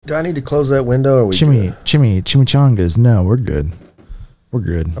Do I need to close that window? Or are we good? Chimichangas. No, we're good. We're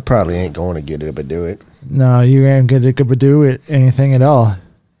good. I probably ain't going to get it, but do it. No, you ain't gonna do it anything at all.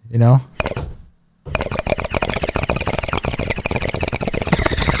 You know.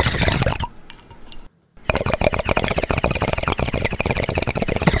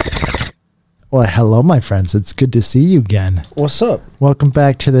 Well, hello, my friends. It's good to see you again. What's up? Welcome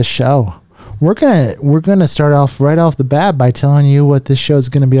back to the show. We're gonna start off right off the bat by telling you what this show is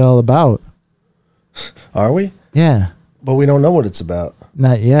gonna be all about. Are we? Yeah. But we don't know what it's about.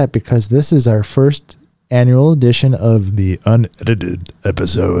 Not yet, because this is our first annual edition of the Unedited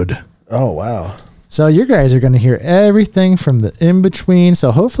episode. Oh, wow. So you guys are going to hear everything from the in-between.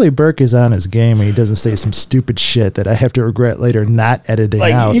 So hopefully Burke is on his game and he doesn't say some stupid shit that I have to regret later not editing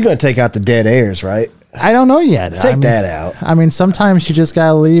out. You're going to take out the dead airs, right? I don't know yet. That out. I mean, sometimes you just got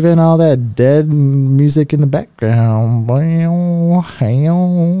to leave in all that dead music in the background.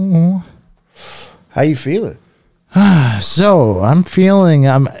 How you feeling? So I'm feeling,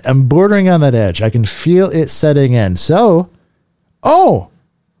 I'm bordering on that edge. I can feel it setting in. So,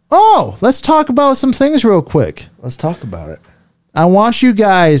 let's talk about some things real quick. Let's talk about it. I want you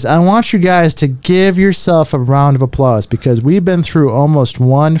guys to give yourself a round of applause because we've been through almost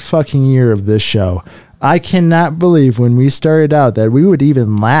 1 fucking year of this show. I cannot believe when we started out that we would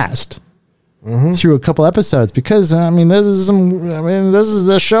even last through a couple episodes because this is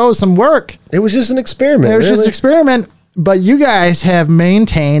the show, some work. It was just an experiment. It was just an experiment, but you guys have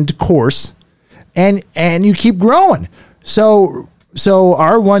maintained course and you keep growing. So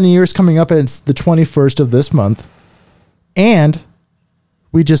our 1 year is coming up, and it's the 21st of this month, and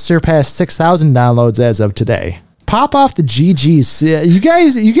we just surpassed 6,000 downloads as of today. Pop off the GGs. You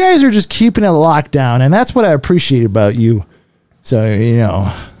guys are just keeping it locked down, and that's what I appreciate about you. So, you know.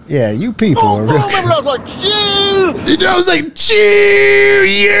 Yeah, you people are real. I was like, chill,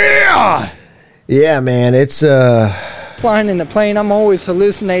 yeah. Yeah, man, it's flying in the plane, I'm always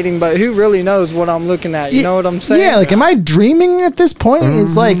hallucinating, but who really knows what I'm looking at? You know what I'm saying? Yeah, like, am I dreaming at this point?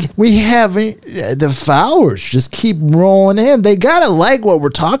 It's like we have the followers just keep rolling in. They gotta like what we're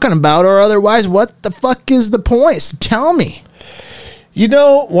talking about, or otherwise, what the fuck is the point? So tell me. You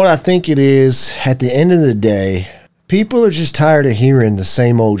know what I think it is? At the end of the day, people are just tired of hearing the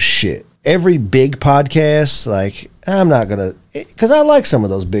same old shit. Every big podcast, like, I'm not gonna, because I like some of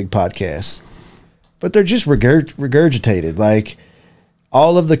those big podcasts. But they're just regurgitated. Like,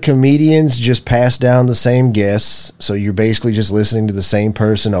 all of the comedians just pass down the same guests. So you're basically just listening to the same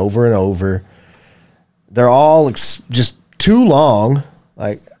person over and over. They're all just too long.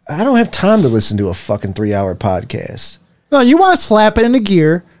 Like, I don't have time to listen to a fucking 3-hour podcast. No, you want to slap it into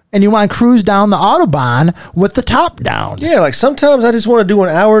gear, and you want to cruise down the Autobahn with the top down. Yeah, like sometimes I just want to do an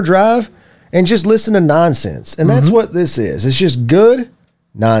hour drive and just listen to nonsense. And that's what this is. It's just good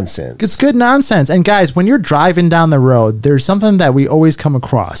nonsense. It's good nonsense. And guys, when you're driving down the road, there's something that we always come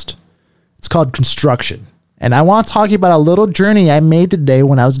across. It's called construction. And I want to talk to you about a little journey I made today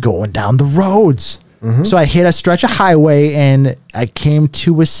when I was going down the roads. So I hit a stretch of highway and I came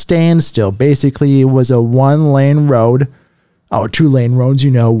to a standstill. Basically, it was a 1-lane road. Oh, 2-lane roads,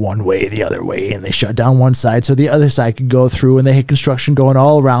 one way, the other way, and they shut down one side so the other side could go through, and they had construction going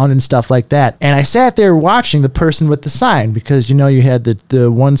all around and stuff like that. And I sat there watching the person with the sign because, you had the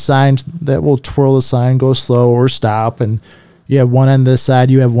one sign that will twirl the sign, go slow or stop, and you have one on this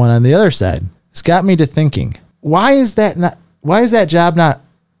side, you have one on the other side. It's got me to thinking, why is that job not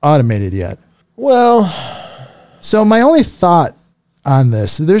automated yet? Well, so my only thought on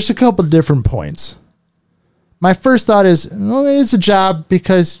this, there's a couple different points. My first thought is, well, it's a job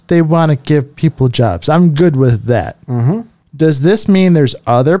because they want to give people jobs. I'm good with that. Does this mean there's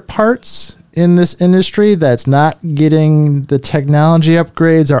other parts in this industry that's not getting the technology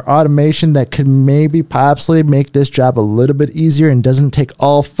upgrades or automation that could maybe possibly make this job a little bit easier and doesn't take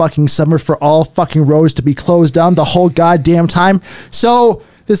all fucking summer for all fucking roads to be closed down the whole goddamn time? So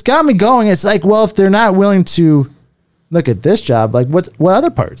this got me going. It's like, well, if they're not willing to look at this job, like what other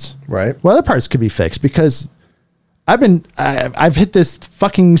parts? Right. What other parts could be fixed? Because I've hit this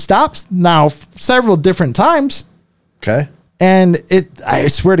fucking stops now several different times. Okay. And I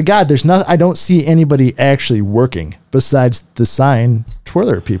swear to God, I don't see anybody actually working besides the sign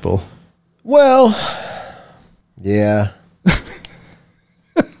twirler people. Well, yeah.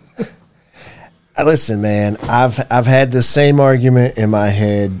 Listen, man, I've had the same argument in my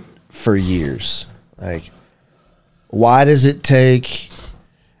head for years. Like, why does it take...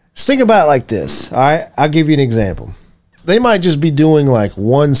 Just think about it like this. All right, I'll give you an example. They might just be doing like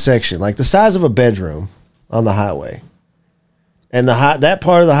one section, like the size of a bedroom on the highway. And that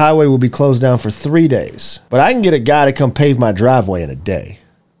part of the highway will be closed down for 3 days. But I can get a guy to come pave my driveway in a day.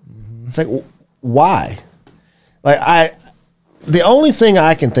 It's like, why? Like, the only thing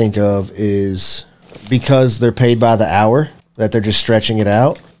I can think of is because they're paid by the hour, that they're just stretching it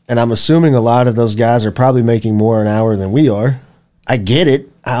out. And I'm assuming a lot of those guys are probably making more an hour than we are. I get it.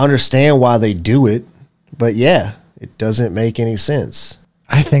 I understand why they do it. But yeah, it doesn't make any sense.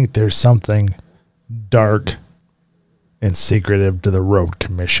 I think there's something dark and secretive to the road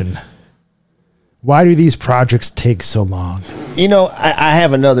commission. Why do these projects take so long? You know, I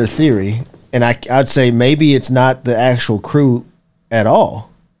have another theory, and I'd say maybe it's not the actual crew at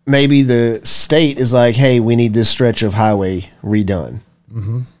all. Maybe the state is like, hey, we need this stretch of highway redone.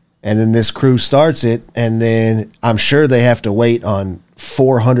 Mm-hmm. And then this crew starts it, and then I'm sure they have to wait on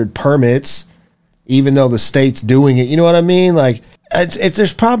 400 permits, even though the state's doing it. You know what I mean? Like,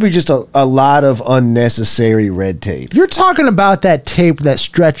 there's probably just a lot of unnecessary red tape. You're talking about that tape that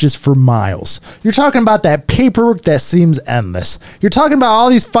stretches for miles. You're talking about that paperwork that seems endless. You're talking about all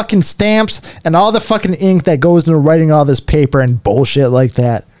these fucking stamps and all the fucking ink that goes into writing all this paper and bullshit like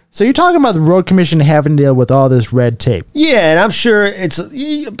that. So you're talking about the road commission having to deal with all this red tape. Yeah, and I'm sure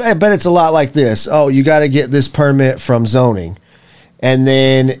I bet it's a lot like this. Oh, you got to get this permit from zoning. And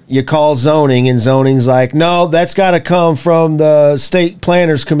then you call zoning, and zoning's like, no, that's got to come from the state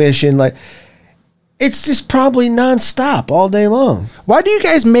planners commission. Like, it's just probably nonstop all day long. Why do you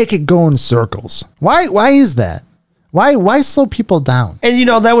guys make it go in circles? Why is that? Why slow people down? And, you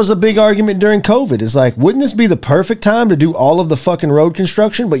know, that was a big argument during COVID. It's like, wouldn't this be the perfect time to do all of the fucking road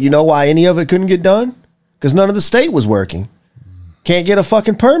construction? But you know why any of it couldn't get done? Because none of the state was working. Can't get a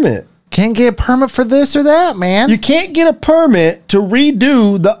fucking permit. Can't get a permit for this or that, man. You can't get a permit to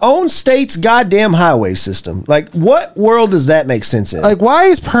redo the own state's goddamn highway system. Like, what world does that make sense in? Like, why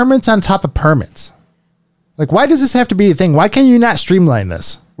is permits on top of permits? Like, why does this have to be a thing? Why can't you not streamline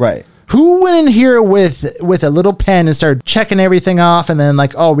this? Right. Who went in here with a little pen and started checking everything off, and then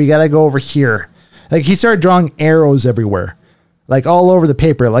like, oh, we got to go over here. Like, he started drawing arrows everywhere, like all over the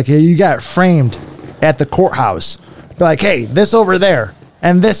paper. Like, you got framed at the courthouse. Be like, hey, this over there.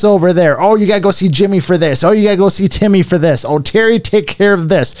 And this over there. Oh, you got to go see Jimmy for this. Oh, you got to go see Timmy for this. Oh, Terry, take care of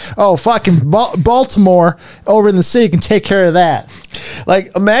this. Oh, fucking Baltimore over in the city can take care of that.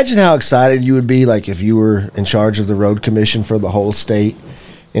 Like, imagine how excited you would be, like, if you were in charge of the road commission for the whole state,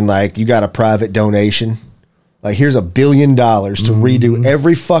 and, like, you got a private donation. Like, here's $1 billion to redo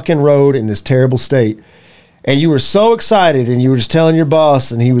every fucking road in this terrible state. And you were so excited, and you were just telling your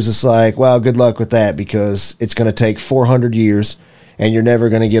boss, and he was just like, well, good luck with that, because it's going to take 400 years. And you're never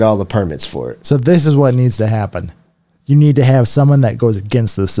going to get all the permits for it. So this is what needs to happen. You need to have someone that goes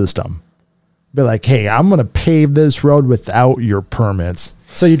against the system. Be like, hey, I'm going to pave this road without your permits.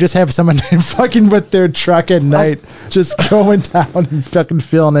 So you just have someone fucking with their truck at night, just going down and fucking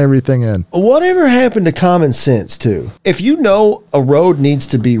filling everything in. Whatever happened to common sense, too? If you know a road needs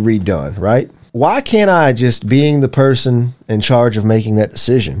to be redone, right? Why can't I, just being the person in charge of making that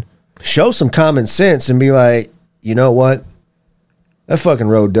decision, show some common sense and be like, you know what? That fucking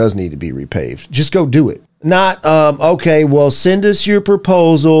road does need to be repaved. Just go do it. Not, okay, well, send us your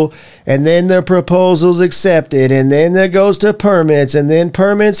proposal, and then the proposal's accepted, and then that goes to permits, and then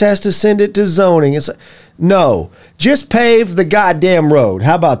permits has to send it to zoning. It's like, no, just pave the goddamn road.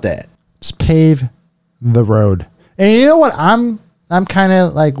 How about that? Just pave the road. And you know what I'm kind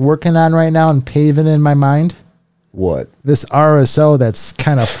of like working on right now and paving in my mind? What? This RSO that's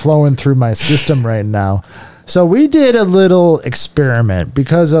kind of flowing through my system right now. So we did a little experiment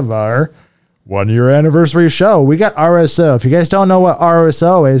because of our 1-year anniversary show. We got RSO. If you guys don't know what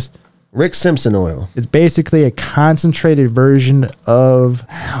RSO is, Rick Simpson oil. It's basically a concentrated version of,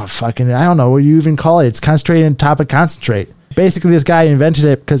 I don't know what you even call it. It's concentrated on top of concentrate. Basically, this guy invented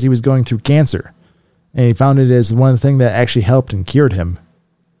it because he was going through cancer. And he found it as one thing that actually helped and cured him.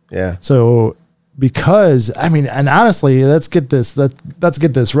 Yeah. So because, I mean, and honestly, let's get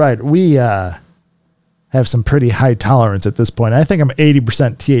this right. We, have some pretty high tolerance at this point. I think I'm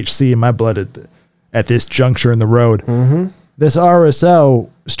 80% THC in my blood at this juncture in the road. Mm-hmm. This RSO,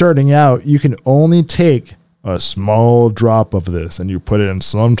 starting out, you can only take a small drop of this and you put it in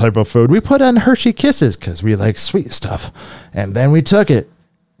some type of food. We put it in Hershey Kisses because we like sweet stuff. And then we took it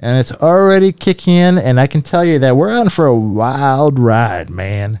and it's already kicking in. And I can tell you that we're on for a wild ride,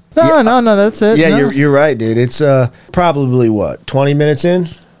 man. No, that's it. Yeah, no. You're right, dude. It's probably, 20 minutes in?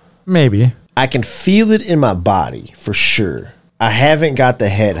 Maybe. I can feel it in my body for sure. I haven't got the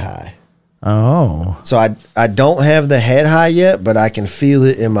head high. Oh. So I don't have the head high yet, but I can feel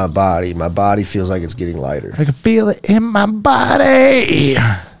it in my body. My body feels like it's getting lighter. I can feel it in my body.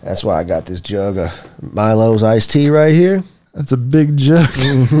 That's why I got this jug of Milo's iced tea right here. That's a big jug.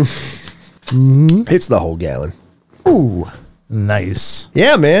 Mm-hmm. It's the whole gallon. Ooh. Nice.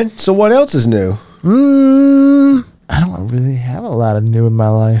 Yeah, man. So what else is new? I don't really have a lot of new in my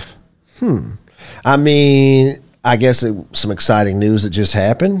life. I mean, I guess some exciting news that just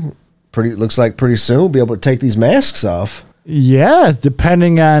happened. Looks like pretty soon we'll be able to take these masks off. Yeah,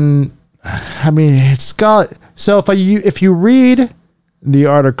 depending on, I mean, it's got, so if you read the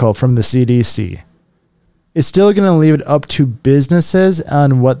article from the CDC, it's still going to leave it up to businesses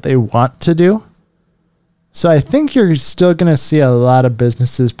on what they want to do. So I think you're still going to see a lot of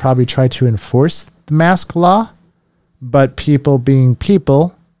businesses probably try to enforce the mask law, but people being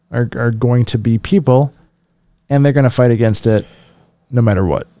people are going to be people, and they're going to fight against it no matter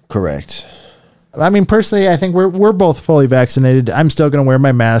what. Correct. I mean, personally, I think we're both fully vaccinated. I'm still going to wear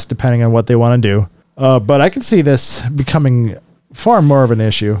my mask depending on what they want to do. But I can see this becoming far more of an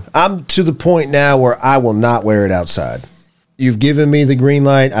issue. I'm to the point now where I will not wear it outside. You've given me the green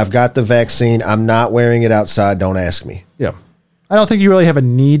light. I've got the vaccine. I'm not wearing it outside. Don't ask me. Yeah. I don't think you really have a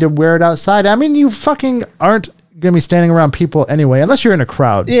need to wear it outside. I mean, you fucking aren't going to be standing around people anyway, unless you're in a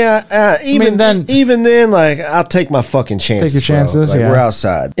crowd. Yeah. Even then, like, I'll take my fucking chances. Take your chances. Bro. Like, yeah. We're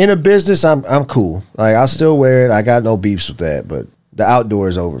outside. In a business, I'm cool. Like, I'll still wear it. I got no beefs with that, but the outdoor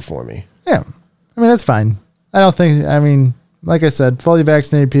is over for me. Yeah. I mean, that's fine. I don't think, I mean, like I said, fully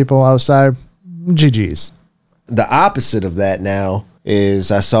vaccinated people outside, GG's. The opposite of that now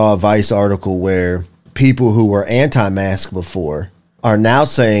is I saw a Vice article where people who were anti-mask before are now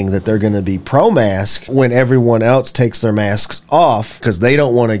saying that they're going to be pro-mask when everyone else takes their masks off because they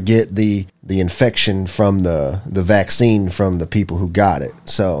don't want to get the infection from the vaccine from the people who got it.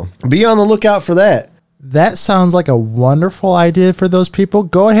 So be on the lookout for that. That sounds like a wonderful idea for those people.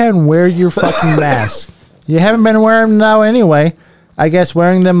 Go ahead and wear your fucking mask. You haven't been wearing them now anyway. I guess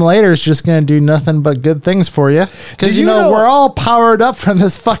wearing them later is just going to do nothing but good things for you. Because, you know, we're all powered up from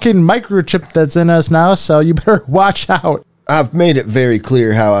this fucking microchip that's in us now, so you better watch out. I've made it very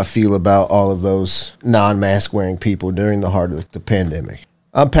clear how I feel about all of those non-mask wearing people during the heart of the pandemic.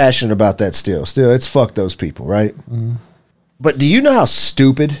 I'm passionate about that still. Still, it's fuck those people, right? Mm. But do you know how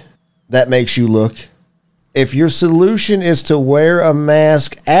stupid that makes you look? If your solution is to wear a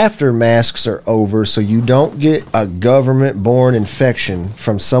mask after masks are over so you don't get a government-born infection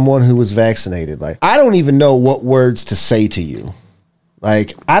from someone who was vaccinated, like, I don't even know what words to say to you.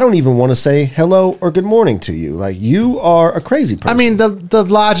 Like, I don't even want to say hello or good morning to you. Like, you are a crazy person. I mean, the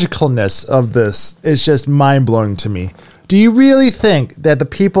logicalness of this is just mind-blowing to me. Do you really think that the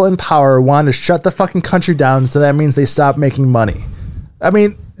people in power want to shut the fucking country down so that means they stop making money? I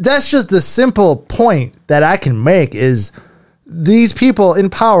mean, that's just the simple point that I can make is these people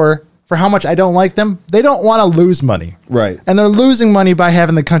in power, for how much I don't like them, they don't want to lose money. Right. And they're losing money by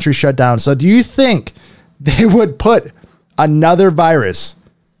having the country shut down. So do you think they would put another virus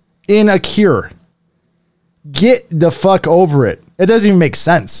in a cure? Get the fuck over it. It doesn't even make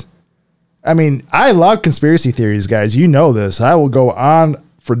sense. I mean, I love conspiracy theories, guys. You know this. I will go on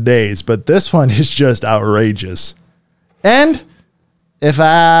for days, but this one is just outrageous. And if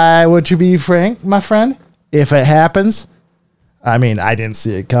I were to be frank, my friend, if it happens, I mean, I didn't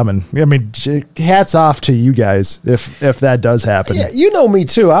see it coming. I mean, hats off to you guys if that does happen. Yeah, you know me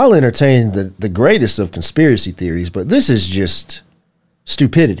too. I'll entertain the greatest of conspiracy theories, but this is just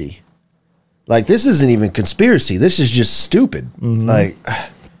stupidity. Like, this isn't even conspiracy. This is just stupid. Mm-hmm. Like,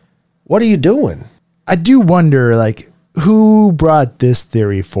 what are you doing? I do wonder, like, who brought this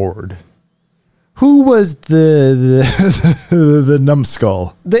theory forward? Who was the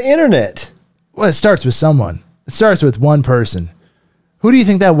numbskull? The internet. Well, it starts with someone. It starts with one person. Who do you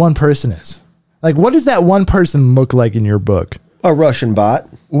think that one person is? Like, what does that one person look like in your book? A Russian bot.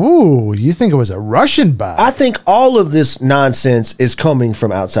 Ooh, you think it was a Russian bot? I think all of this nonsense is coming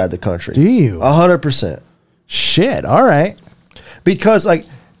from outside the country. Do you? 100%. Shit, all right. Because, like,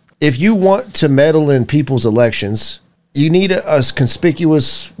 if you want to meddle in people's elections, you need a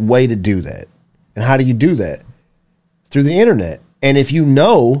conspicuous way to do that. And how do you do that? Through the internet. And if you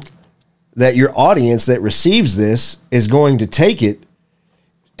know that your audience that receives this is going to take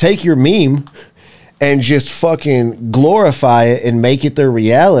your meme and just fucking glorify it and make it their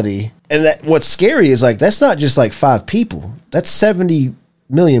reality. And that what's scary is, like, that's not just like 5 people. That's 70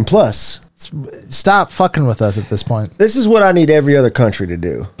 million plus. Stop fucking with us at this point. This is what I need every other country to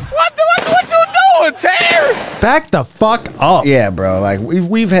do. What you doing, Terry? Back the fuck up. Yeah, bro. Like,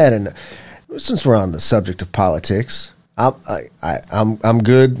 we've had since we're on the subject of politics, I'm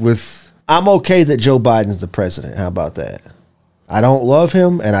good with. I'm okay that Joe Biden's the president. How about that? I don't love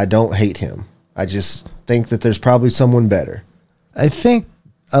him and I don't hate him. I just think that there's probably someone better. I think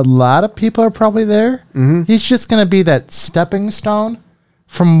a lot of people are probably there. Mm-hmm. He's just going to be that stepping stone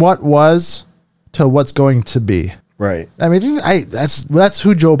from what was to what's going to be. Right. I mean, that's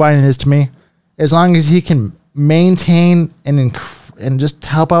who Joe Biden is to me. As long as he can maintain and just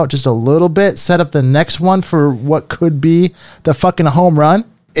help out just a little bit, set up the next one for what could be the fucking home run.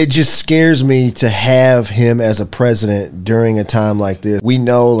 It just scares me to have him as a president during a time like this. We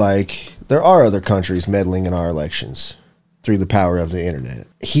know, like, there are other countries meddling in our elections through the power of the internet.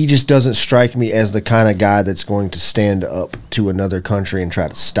 He just doesn't strike me as the kind of guy that's going to stand up to another country and try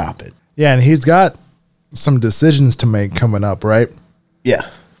to stop it. Yeah, and he's got some decisions to make coming up, right? Yeah.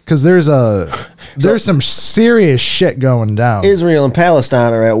 Because there's some serious shit going down. Israel and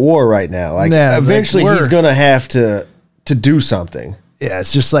Palestine are at war right now. Like, Yeah, eventually he's going to have to do something. Yeah,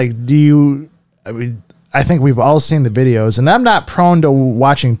 it's just like, I think we've all seen the videos, and I'm not prone to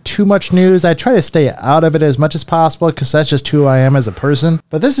watching too much news. I try to stay out of it as much as possible because that's just who I am as a person.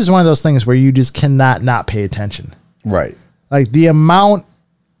 But this is one of those things where you just cannot not pay attention. Right. Like the amount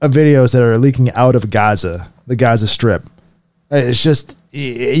of videos that are leaking out of Gaza, the Gaza Strip, it's just,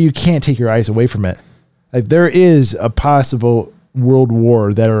 you can't take your eyes away from it. Like there is a possible world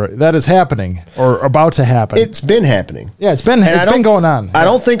war that is happening or about to happen. It's been happening. Yeah, it's been going on. I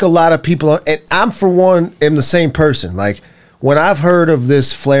don't think a lot of people, and I'm for one, am the same person. Like when I've heard of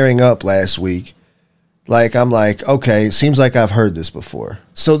this flaring up last week, like I'm like, okay, it seems like I've heard this before.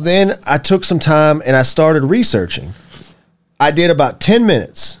 So then I took some time and I started researching. I did about 10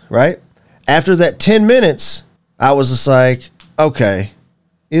 minutes, right? After that 10 minutes, I was just like, okay,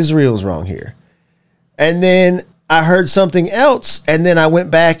 Israel's wrong here. And then I heard something else, and then I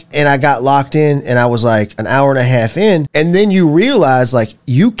went back and I got locked in, and I was like an hour and a half in, and then you realize like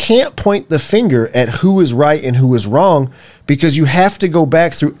you can't point the finger at who is right and who is wrong because you have to go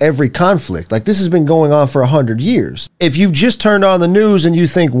back through every conflict. Like this has been going on for 100 years. If you've just turned on the news and you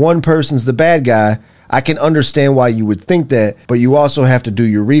think one person's the bad guy, I can understand why you would think that, but you also have to do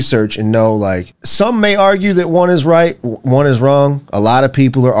your research and know, like, some may argue that one is right, one is wrong. A lot of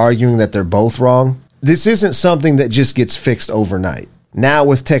people are arguing that they're both wrong. This isn't something that just gets fixed overnight. Now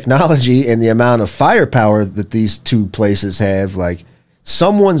with technology and the amount of firepower that these two places have, like,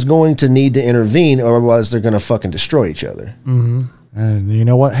 someone's going to need to intervene or otherwise they're going to fucking destroy each other. Mm-hmm. And you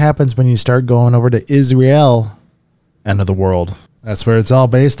know what happens when you start going over to Israel? End of the world. That's where it's all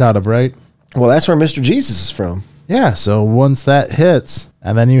based out of, right? Well, that's where Mr. Jesus is from. Yeah, so once that hits,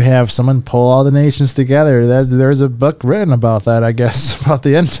 and then you have someone pull all the nations together, there's a book written about that, I guess, about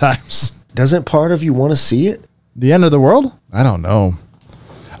the end times. Doesn't part of you want to see it? The end of the world? I don't know.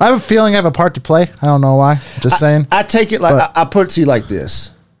 I have a feeling I have a part to play. I don't know why. Just saying. I take it like, I put it to you like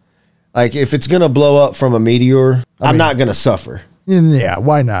this. Like, if it's going to blow up from a meteor, I'm not going to suffer. Yeah,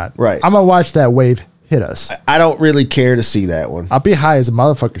 why not? Right. I'm going to watch that wave hit us. I don't really care to see that one. I'll be high as a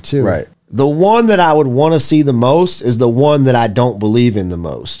motherfucker, too. Right. The one that I would want to see the most is the one that I don't believe in the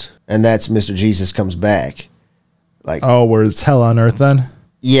most. And that's Mr. Jesus comes back. Like, oh, where it's hell on earth then?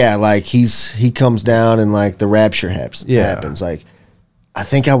 Yeah, like he comes down and like the rapture happens. Like, I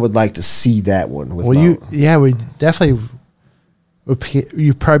think I would like to see that one with we definitely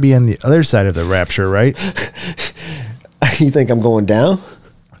you'd probably be on the other side of the rapture, right? You think I'm going down?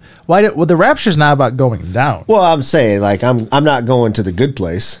 Well, the rapture's not about going down. Well, I'm saying like I'm not going to the good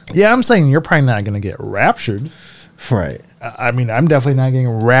place. Yeah, I'm saying you're probably not going to get raptured. Right. I mean, I'm definitely not getting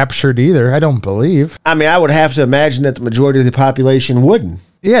raptured either. I don't believe. I mean, I would have to imagine that the majority of the population wouldn't.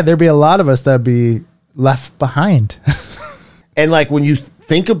 Yeah, there'd be a lot of us that'd be left behind. And like when you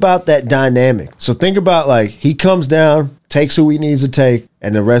think about that dynamic, so think about like he comes down, takes who he needs to take,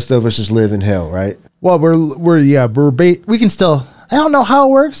 and the rest of us just live in hell, right? Well, we can still. I don't know how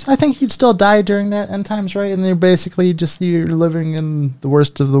it works. I think you'd still die during that end times, right? And you're basically you're living in the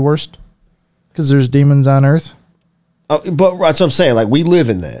worst of the worst because there's demons on Earth. But that's what I'm saying. Like we live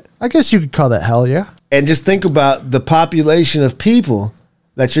in that. I guess you could call that hell, yeah. And just think about the population of people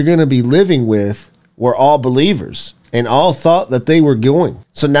that you're going to be living with were all believers and all thought that they were going.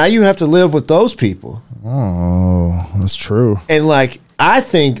 So now you have to live with those people. Oh, that's true. And like, I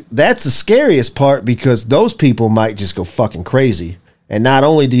think that's the scariest part because those people might just go fucking crazy. And not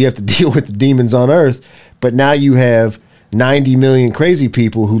only do you have to deal with the demons on Earth, but now you have 90 million crazy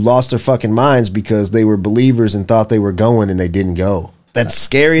people who lost their fucking minds because they were believers and thought they were going and they didn't go. That's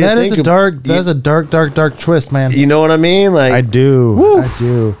scary. That is a dark twist, man. You know what I mean? Like I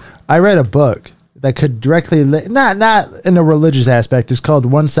do. I read a book that could directly, not in a religious aspect. It's called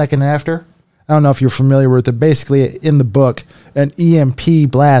 1 Second After. I don't know if you're familiar with it. Basically, in the book, an EMP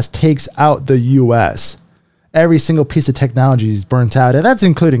blast takes out the U.S. Every single piece of technology is burnt out, and that's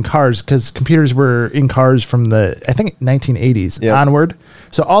including cars because computers were in cars from the, I think, 1980s onward.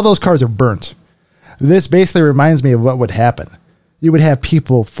 So all those cars are burnt. This basically reminds me of what would happen. You would have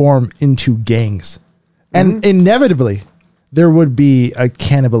people form into gangs, And inevitably, there would be a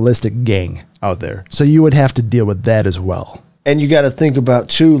cannibalistic gang out there. So you would have to deal with that as well. And you got to think about,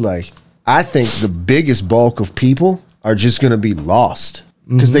 too, like, I think the biggest bulk of people are just going to be lost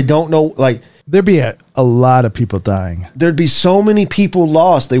because they don't know, like, there'd be a lot of people dying. There'd be so many people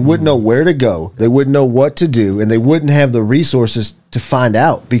lost. They wouldn't know where to go. They wouldn't know what to do. And they wouldn't have the resources to find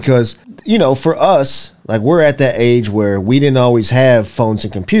out because, you know, for us, like, we're at that age where we didn't always have phones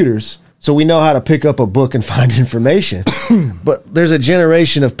and computers. So we know how to pick up a book and find information. But there's a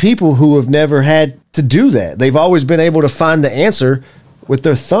generation of people who have never had to do that. They've always been able to find the answer with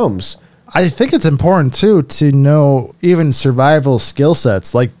their thumbs. I think it's important, too, to know even survival skill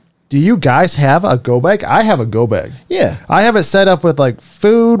sets. Like, do you guys have a go bag? I have a go bag. Yeah. I have it set up with, like,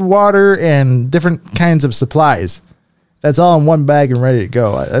 food, water, and different kinds of supplies. That's all in one bag and ready to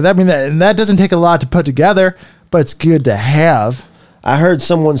go. I mean, that doesn't take a lot to put together, but it's good to have. I heard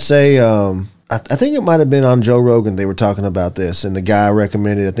someone say, I think it might have been on Joe Rogan. They were talking about this, and the guy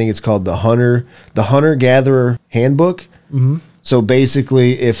recommended, I think it's called the Hunter-Gatherer Handbook. Mm-hmm. So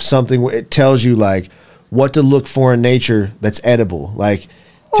basically, if something, it tells you like what to look for in nature that's edible. Like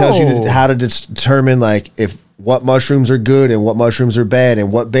tells you how to determine like if what mushrooms are good and what mushrooms are bad,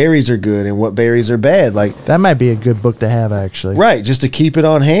 and what berries are good and what berries are bad. Like that might be a good book to have, actually. Right, just to keep it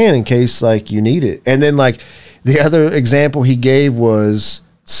on hand in case like you need it. And then like the other example he gave was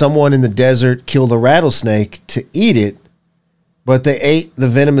someone in the desert killed a rattlesnake to eat it, but they ate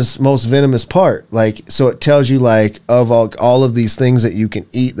the most venomous part. Like, so it tells you like of all of these things that you can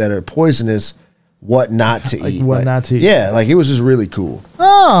eat that are poisonous, what not to eat. What not to eat. Yeah, like it was just really cool.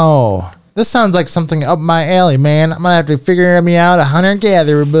 Oh, this sounds like something up my alley, man. I'm gonna have to figure me out a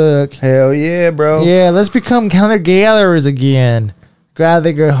hunter-gatherer book. Hell yeah, bro. Yeah, let's become hunter-gatherers again. Glad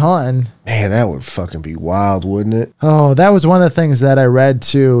go hunting. Man, that would fucking be wild, wouldn't it? Oh, that was one of the things that I read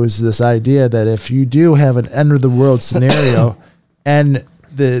too, is this idea that if you do have an end of the world scenario and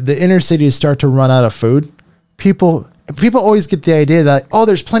the inner cities start to run out of food, people always get the idea that, oh,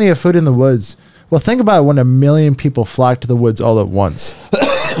 there's plenty of food in the woods. Well, think about it when 1 million people flock to the woods all at once.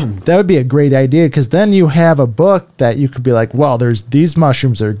 That would be a great idea, because then you have a book that you could be like, well, there's these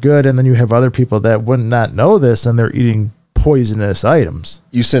mushrooms are good, and then you have other people that would not know this, and they're eating poisonous items.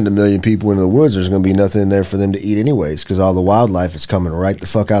 You send 1 million people into the woods, there's going to be nothing in there for them to eat anyways, because all the wildlife is coming right the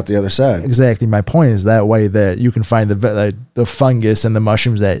fuck out the other side. Exactly. My point is that way that you can find the fungus and the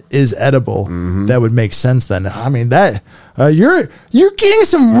mushrooms that is edible. Mm-hmm. That would make sense then. I mean, that you're getting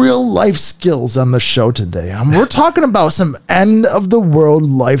some real life skills on the show today. We're talking about some end of the world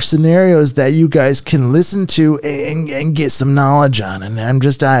life scenarios that you guys can listen to and get some knowledge on. And I'm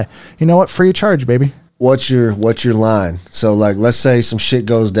just, you know what? Free of charge, baby. What's your line? So like, let's say some shit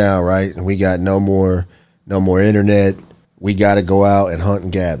goes down, right? And we got no more internet. We got to go out and hunt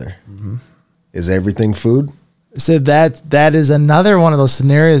and gather. Mm-hmm. Is everything food? So that is another one of those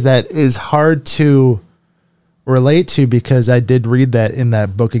scenarios that is hard to relate to, because I did read that in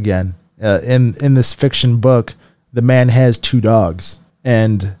that book again. In this fiction book, the man has 2 dogs,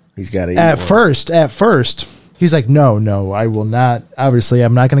 and he's got to eat at first. He's like, no, I will not. Obviously,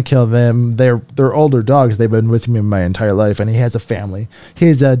 I'm not going to kill them. They're older dogs. They've been with me my entire life, and he has a family. He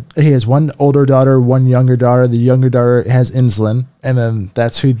has one older daughter, one younger daughter. The younger daughter has insulin, and then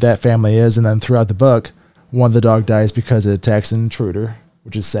that's who that family is. And then throughout the book, one of the dog dies because it attacks an intruder,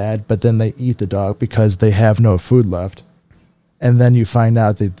 which is sad. But then they eat the dog because they have no food left. And then you find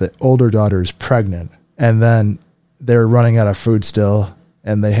out that the older daughter is pregnant, and then they're running out of food still,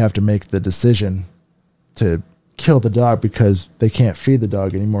 and they have to make the decision to kill the dog because they can't feed the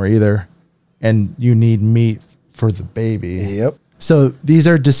dog anymore either, and you need meat for the baby. Yep. So these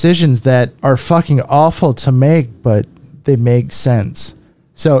are decisions that are fucking awful to make, but they make sense.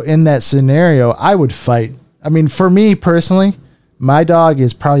 So in that scenario, I would fight. I mean, for me personally, my dog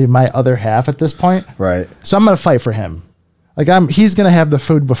is probably my other half at this point. Right. So I'm gonna fight for him. Like he's gonna have the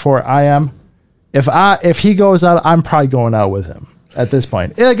food before I am. If he goes out, I'm probably going out with him at this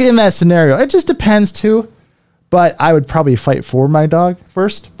point. Like in that scenario, it just depends too. But I would probably fight for my dog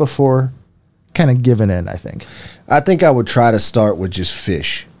first before kind of giving in, I think. I think I would try to start with just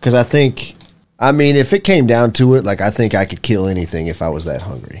fish. Because I mean, if it came down to it, like, I think I could kill anything if I was that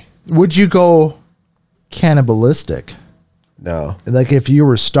hungry. Would you go cannibalistic? No. Like if you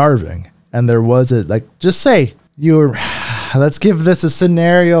were starving and there was just say you were, let's give this a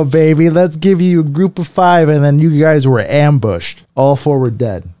scenario, baby. Let's give you a group of 5 and then you guys were ambushed. All 4 were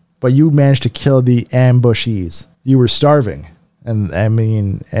dead. But you managed to kill the ambushees. You were starving. And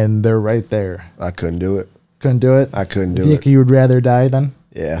they're right there. I couldn't do it. Couldn't do it? I couldn't do it. You think it. you would rather die then?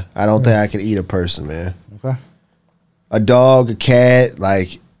 Yeah. I don't think I could eat a person, man. Okay. A dog, a cat,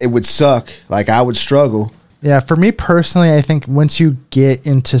 like it would suck. Like, I would struggle. Yeah, for me personally, I think once you get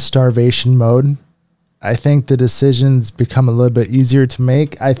into starvation mode, I think the decisions become a little bit easier to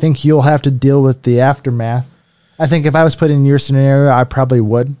make. I think you'll have to deal with the aftermath. I think if I was put in your scenario, I probably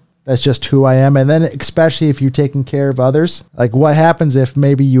would. That's just who I am. And then especially if you're taking care of others, like what happens if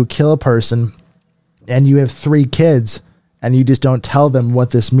maybe you kill a person and you have 3 kids and you just don't tell them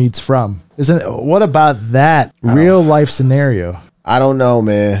what this meat's from? What about that real life scenario? I don't know,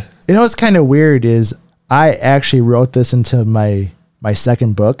 man. You know what's kind of weird is I actually wrote this into my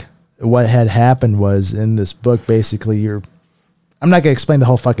second book. What had happened was in this book, basically, I'm not going to explain the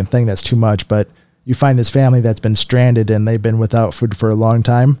whole fucking thing. That's too much, but you find this family that's been stranded and they've been without food for a long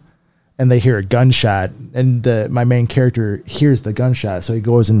time, and they hear a gunshot, and my main character hears the gunshot. So he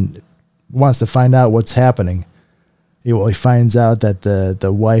goes and wants to find out what's happening. He finds out that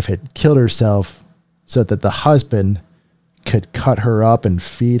the wife had killed herself so that the husband could cut her up and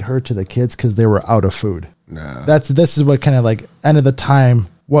feed her to the kids because they were out of food. No. This is what kind of like end of the time,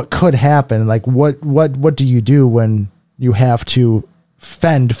 what could happen? Like what do you do when you have to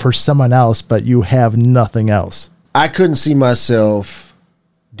fend for someone else, but you have nothing else? I couldn't see myself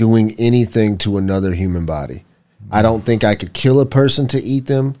doing anything to another human body. I don't think I could kill a person to eat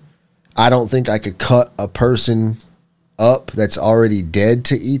them. I don't think I could cut a person up that's already dead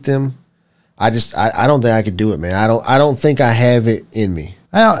to eat them. I don't think I could do it, man. I don't think I have it in me.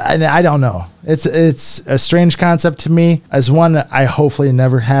 I don't know. It's a strange concept to me, as one that I hopefully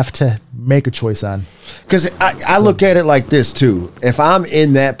never have to make a choice on. Because I look at it like this too. If I'm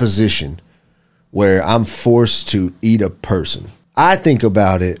in that position where I'm forced to eat a person, I think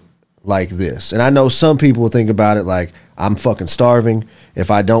about it like this. And I know some people think about it like, I'm fucking starving. If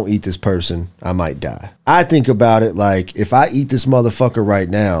I don't eat this person, I might die. I think about it like, if I eat this motherfucker right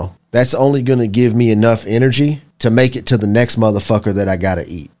now, that's only going to give me enough energy to make it to the next motherfucker that I got to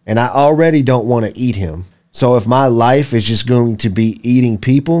eat. And I already don't want to eat him. So if my life is just going to be eating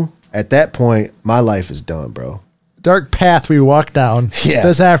people, at that point, my life is done, bro. Dark path we walked down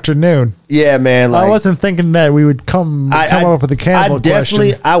this afternoon. Yeah, man. Like, I wasn't thinking that we would come up with a cannibal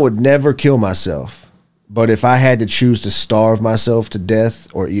question. I would never kill myself. But if I had to choose to starve myself to death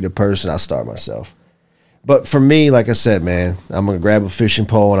or eat a person, I'll starve myself. But for me, like I said, man, I'm going to grab a fishing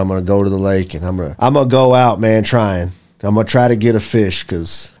pole and I'm going to go to the lake and I'm going to go out, man, trying. I'm going to try to get a fish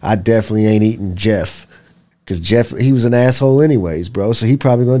because I definitely ain't eating Jeff. Because Jeff, he was an asshole anyways, bro. So he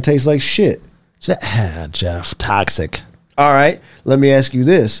probably going to taste like shit. Jeff, toxic. All right, let me ask you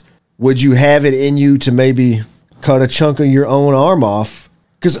this. Would you have it in you to maybe cut a chunk of your own arm off?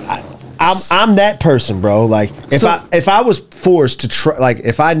 Because I'm that person, bro. Like, if I was forced to try, like,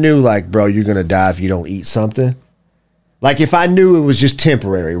 if I knew, like, bro, you're going to die if you don't eat something. Like, if I knew it was just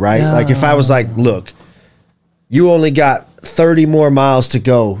temporary, right? No. Like, if I was like, look, you only got 30 more miles to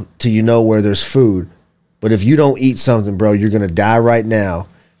go till you know where there's food. But if you don't eat something, bro, you're going to die right now.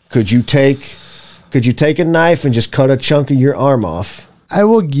 Could you take a knife and just cut a chunk of your arm off? I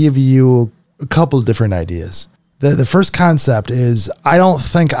will give you a couple of different ideas. The first concept is I don't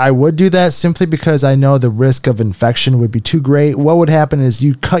think I would do that simply because I know the risk of infection would be too great. What would happen is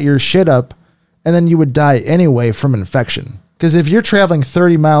you cut your shit up and then you would die anyway from infection. Because if you're traveling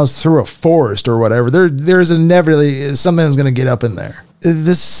 30 miles through a forest or whatever, there's inevitably something that's going to get up in there.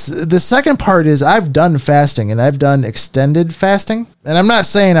 The second part is I've done fasting and I've done extended fasting. And I'm not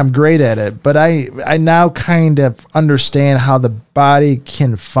saying I'm great at it, but I now kind of understand how the body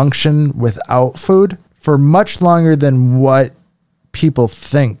can function without food for much longer than what people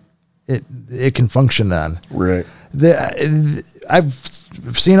think it can function on. Right. I've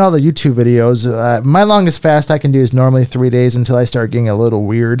seen all the YouTube videos. My longest fast I can do is normally 3 days until I start getting a little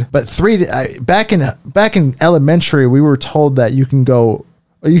weird. But back in elementary, we were told that you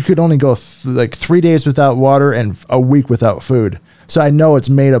could only go like 3 days without water and a week without food. So I know it's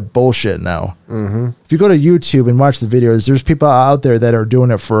made up bullshit now. Mm-hmm. If you go to YouTube and watch the videos, there's people out there that are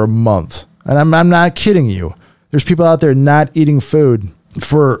doing it for a month. And I'm not kidding you. There's people out there not eating food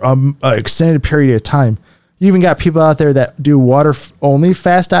for an extended period of time. You even got people out there that do water-only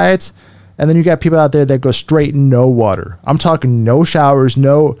fast diets, and then you got people out there that go straight no water. I'm talking no showers,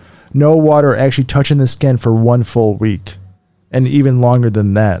 no water actually touching the skin for 1 full week, and even longer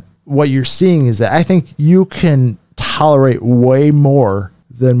than that. What you're seeing is that I think you can tolerate way more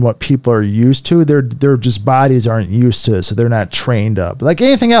than what people are used to. Their just bodies aren't used to it, so they're not trained up. Like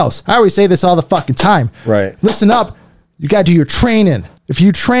anything else, I always say this all the fucking time. Right. Listen up. You got to do your training. If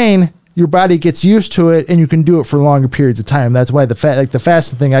you train, your body gets used to it, and you can do it for longer periods of time. That's why the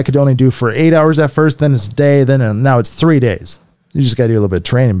fasting thing I could only do for 8 hours at first, then it's a day, now it's 3 days. You just got to do a little bit of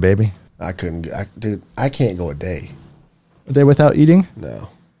training, baby. I can't go a day. A day without eating? No.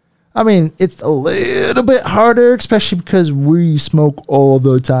 I mean, it's a little bit harder, especially because we smoke all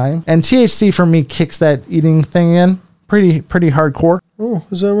the time. And THC for me kicks that eating thing in pretty hardcore. Oh,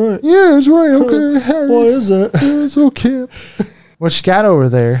 is that right? Yeah, it's right. Okay. Why is that? Yeah, it's okay. What you got over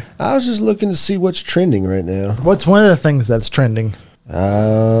there? I was just looking to see what's trending right now. What's one of the things that's trending?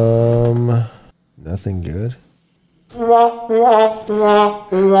 Nothing good.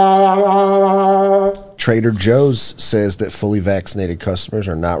 Trader Joe's says that fully vaccinated customers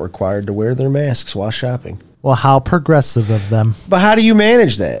are not required to wear their masks while shopping. Well, how progressive of them. But how do you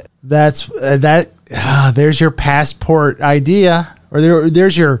manage that? There's your passport idea, or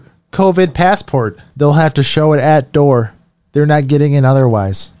there's your COVID passport. They'll have to show it at door. They're not getting in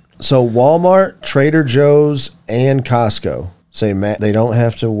otherwise. So Walmart, Trader Joe's, and Costco say they don't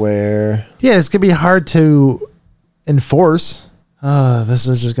have to wear. Yeah, it's going to be hard to enforce. This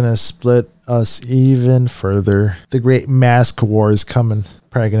is just going to split us even further. The great mask war is coming.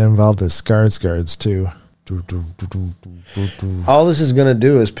 Probably going to involve the guards too. All this is going to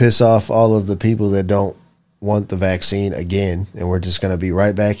do is piss off all of the people that don't want the vaccine again. And we're just going to be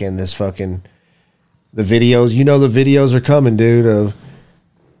right back in this fucking... The videos, the videos are coming, dude, of...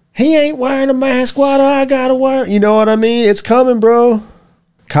 He ain't wearing a mask. Why do I gotta wear? You know what I mean? It's coming, bro.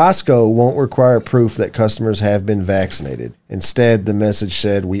 Costco won't require proof that customers have been vaccinated. Instead, the message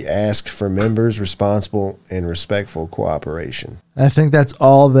said, we ask for members' responsible and respectful cooperation. I think that's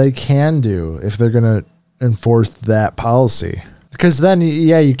all they can do if they're going to enforce that policy. Because then,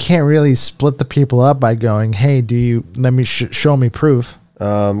 you can't really split the people up by going, hey, let me show me proof.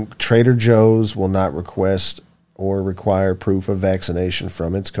 Trader Joe's will not request or require proof of vaccination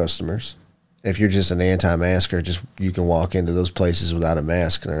from its customers. If you're just an anti-masker, you can walk into those places without a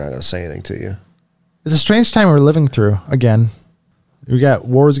mask and they're not going to say anything to you. It's a strange time we're living through. Again, we got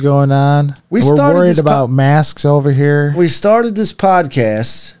wars going on. We're worried about masks over here. We started this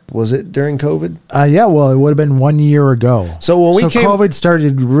podcast. Was it during COVID? Yeah, well, it would have been 1 year ago. So COVID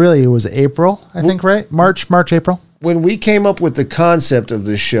started it was April, I think, right? March, April. When we came up with the concept of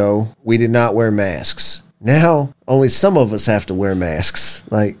this show, we did not wear masks. Now, only some of us have to wear masks.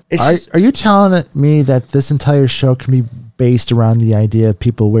 Are you telling me that this entire show can be based around the idea of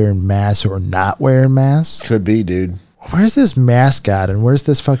people wearing masks or not wearing masks? Could be, dude. Where's this mascot and where's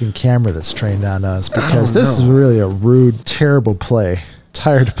this fucking camera that's trained on us? Because this is really a rude, terrible play.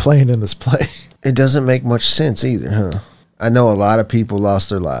 Tired of playing in this play. It doesn't make much sense either, huh? I know a lot of people lost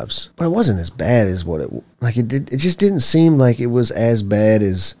their lives, but it wasn't as bad as it just didn't seem like it was as bad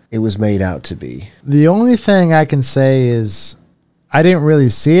as it was made out to be. The only thing I can say is I didn't really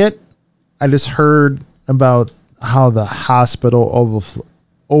see it. I just heard about how the hospital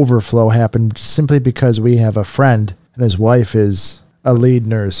overflow happened simply because we have a friend and his wife is a lead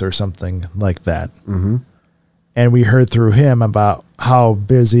nurse or something like that. Mm-hmm. And we heard through him about how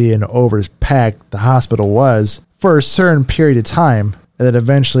busy and overpacked the hospital was for a certain period of time, and then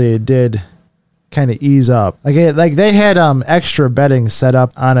eventually it did kind of ease up. Like they had extra bedding set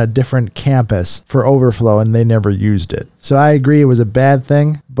up on a different campus for overflow, and they never used it. So I agree it was a bad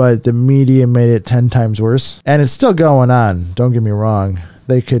thing, but the media made it 10 times worse. And it's still going on, don't get me wrong.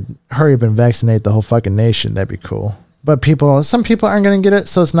 They could hurry up and vaccinate the whole fucking nation. That'd be cool. But some people aren't going to get it,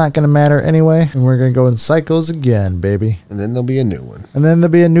 so it's not going to matter anyway. And we're going to go in cycles again, baby. And then there'll be a new one. And then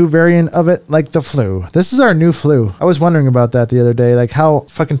there'll be a new variant of it, like the flu. This is our new flu. I was wondering about that the other day. Like, how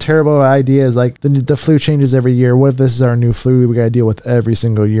fucking terrible an idea is, like, the flu changes every year. What if this is our new flu we got to deal with every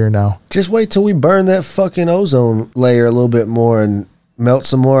single year now? Just wait till we burn that fucking ozone layer a little bit more and melt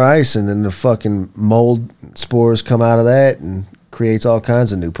some more ice, and then the fucking mold spores come out of that and creates all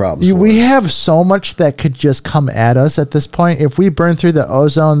kinds of new problems. We have so much that could just come at us at this point. If we burn through the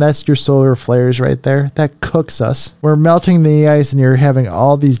ozone, that's your solar flares right there. That cooks us. We're melting the ice and you're having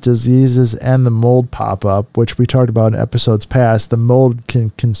all these diseases and the mold pop up, which we talked about in episodes past. The mold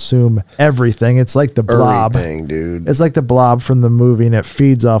can consume everything. It's like the blob. Everything, dude. It's like the blob from the movie, and it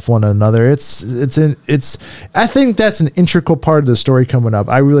feeds off one another. I think that's an integral part of the story coming up.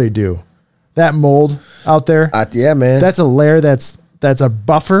 I really do. That mold out there, yeah, man. That's a layer that's a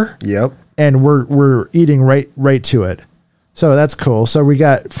buffer. Yep. And we're eating right to it. So that's cool. So we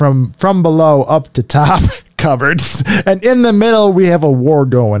got from below up to top covered, and in the middle we have a war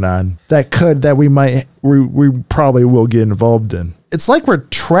going on that we probably will get involved in. It's like we're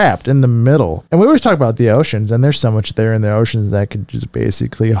trapped in the middle. And we always talk about the oceans, and there's so much there in the oceans that could just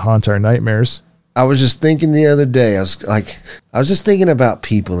basically haunt our nightmares. I was just thinking the other day, I was just thinking about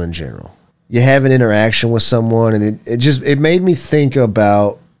people in general. You have an interaction with someone, and it made me think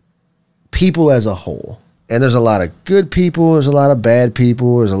about people as a whole. And there's a lot of good people, there's a lot of bad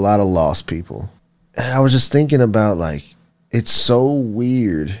people, there's a lot of lost people. And I was just thinking about, like, it's so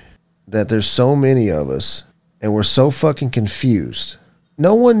weird that there's so many of us and we're so fucking confused.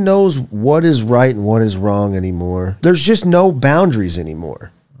 No one knows what is right and what is wrong anymore. There's just no boundaries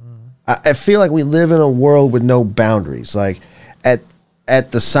anymore. I feel like we live in a world with no boundaries. Like at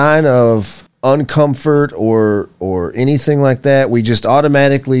the sign of uncomfort or anything like that, we just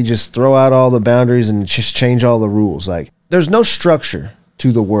automatically just throw out all the boundaries and just change all the rules. Like there's no structure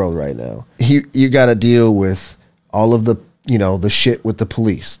to the world right now. You got to deal with all of the, the shit with the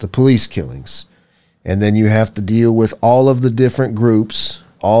police killings. And then you have to deal with all of the different groups,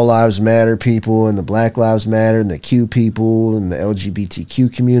 All Lives Matter people and the Black Lives Matter and the Q people and the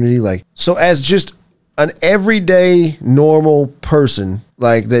LGBTQ community. Like, so as just an everyday normal person,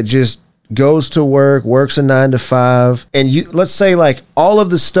 like that just goes to work, works a 9 to 5, and you, let's say like all of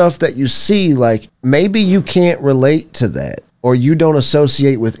the stuff that you see, like maybe you can't relate to that or you don't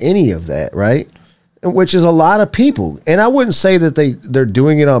associate with any of that, right? Which is a lot of people. And I wouldn't say that they're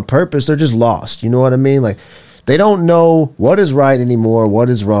doing it on purpose. They're just lost. You know what I mean? Like they don't know what is right anymore, what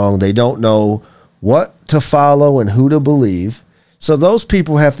is wrong. They don't know what to follow and who to believe. So those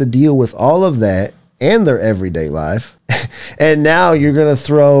people have to deal with all of that and their everyday life. And now you're going to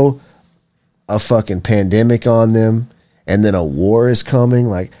throw a fucking pandemic on them, and then a war is coming.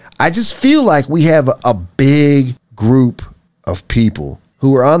 Like, I just feel like we have a big group of people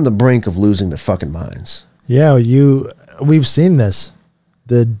who are on the brink of losing their fucking minds. Yeah, we've seen this.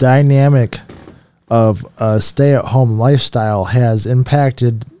 The dynamic of a stay-at-home lifestyle has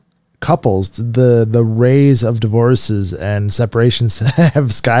impacted couples. The raise of divorces and separations have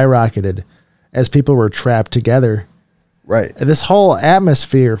skyrocketed as people were trapped together. Right. This whole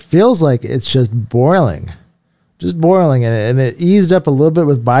atmosphere feels like it's just boiling, and it eased up a little bit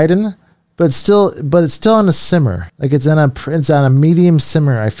with Biden, but it's still on a simmer. Like it's on a medium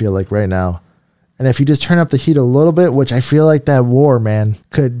simmer, I feel like right now. And if you just turn up the heat a little bit, which I feel like that war, man,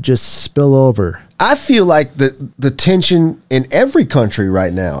 could just spill over. I feel like the tension in every country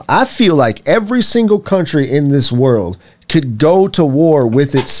right now, I feel like every single country in this world could go to war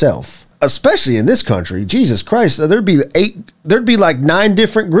with itself. Especially in this country, Jesus Christ, there'd be like 9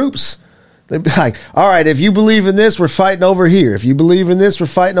 different groups. They'd be like, all right, if you believe in this, we're fighting over here. If you believe in this, we're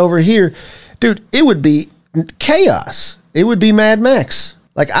fighting over here. Dude, it would be chaos. It would be Mad Max.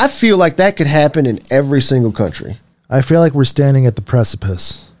 Like, I feel like that could happen in every single country. I feel like we're standing at the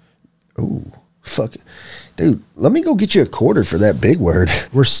precipice. Ooh, fuck it. Dude, let me go get you a quarter for that big word.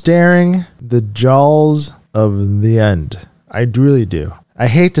 We're staring the jaws of the end. I really do. I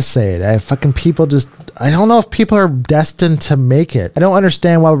hate to say it. I don't know if people are destined to make it. I don't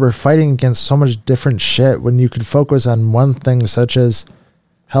understand why we're fighting against so much different shit when you could focus on one thing such as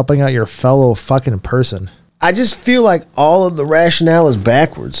helping out your fellow fucking person. I just feel like all of the rationale is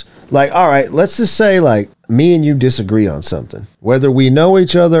backwards. Like, all right, let's just say like me and you disagree on something, whether we know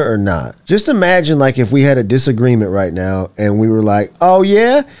each other or not. Just imagine like if we had a disagreement right now and we were like, oh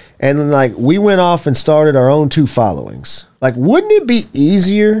yeah, and then like we went off and started our own 2 followings. Like, wouldn't it be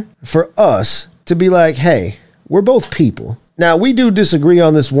easier for us to be like, hey, we're both people. Now, we do disagree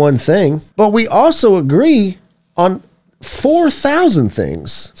on this one thing, but we also agree on 4,000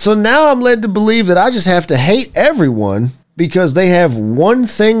 things. So now I'm led to believe that I just have to hate everyone because they have one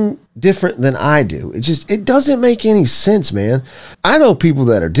thing different than I do. It doesn't make any sense, man. I know people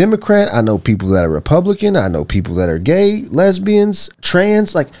that are Democrat. I know people that are Republican. I know people that are gay, lesbians,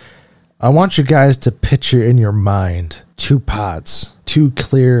 trans. Like, I want you guys to picture in your mind 2 pots, 2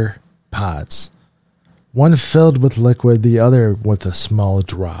 clear pots. One filled with liquid, the other with a small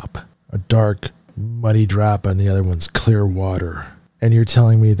drop. A dark, muddy drop, and the other one's clear water. And you're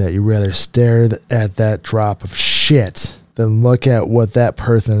telling me that you'd rather stare at that drop of shit than look at what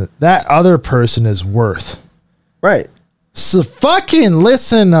that other person is worth. Right. So fucking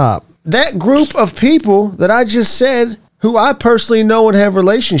listen up. That group of people that I just said, who I personally know and have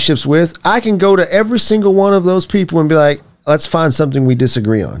relationships with, I can go to every single one of those people and be like, let's find something we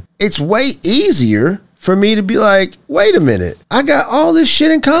disagree on. It's way easier for me to be like, wait a minute, I got all this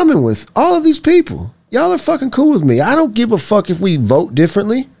shit in common with all of these people. Y'all are fucking cool with me. I don't give a fuck if we vote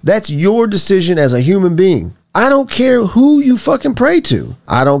differently. That's your decision as a human being. I don't care who you fucking pray to.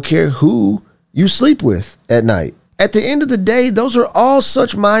 I don't care who you sleep with at night. At the end of the day, those are all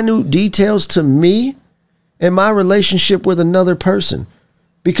such minute details to me and my relationship with another person.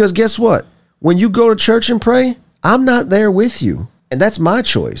 Because guess what? When you go to church and pray, I'm not there with you. And that's my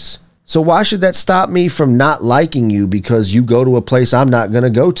choice. So why should that stop me from not liking you because you go to a place I'm not going to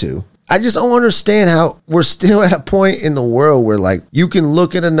go to? I just don't understand how we're still at a point in the world where like you can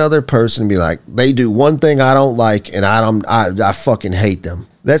look at another person and be like, they do one thing I don't like and I fucking hate them.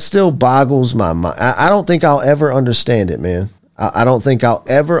 That still boggles my mind. I don't think I'll ever understand it, man. I don't think I'll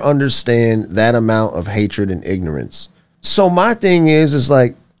ever understand that amount of hatred and ignorance. So my thing is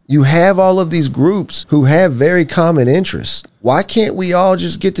like, you have all of these groups who have very common interests. Why can't we all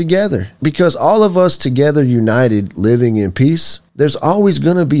just get together? Because all of us together, united, living in peace, there's always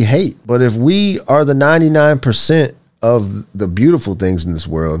going to be hate. But if we are the 99% of the beautiful things in this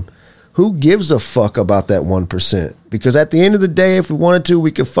world, who gives a fuck about that 1%? Because at the end of the day, if we wanted to,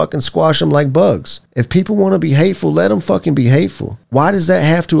 we could fucking squash them like bugs. If people want to be hateful, let them fucking be hateful. Why does that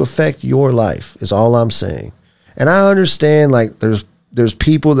have to affect your life is all I'm saying. And I understand like there's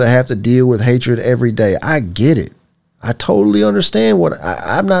people that have to deal with hatred every day. I get it. I totally understand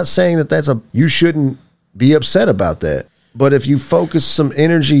I'm not saying that you shouldn't be upset about that. But if you focus some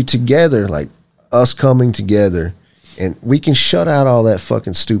energy together, like us coming together, and we can shut out all that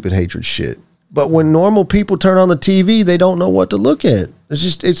fucking stupid hatred shit. But when normal people turn on the TV, they don't know what to look at.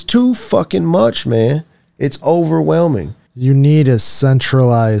 It's too fucking much, man. It's overwhelming. You need a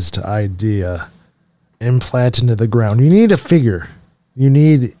centralized idea implanted into the ground. You need a figure. You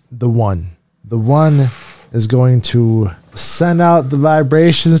need the one. The one is going to send out the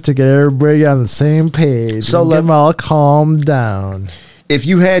vibrations to get everybody on the same page. So let them all calm down. If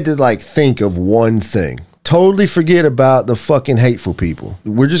you had to like think of one thing, totally forget about the fucking hateful people.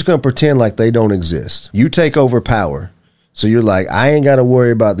 We're just going to pretend like they don't exist. You take over power. So you're like, I ain't got to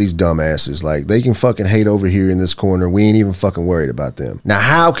worry about these dumbasses. Like, they can fucking hate over here in this corner. We ain't even fucking worried about them. Now,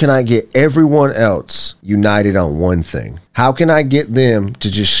 how can I get everyone else united on one thing? How can I get them to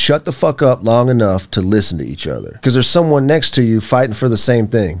just shut the fuck up long enough to listen to each other? Because there's someone next to you fighting for the same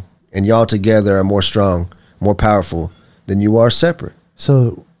thing. And y'all together are more strong, more powerful than you are separate.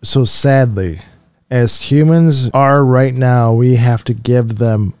 So sadly, as humans are right now, we have to give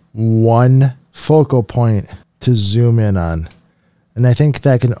them one focal point to zoom in on. And I think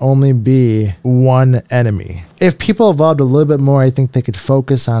that can only be one enemy. If people evolved a little bit more, I think they could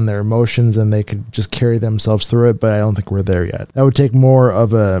focus on their emotions and they could just carry themselves through it, but I don't think we're there yet. That would take more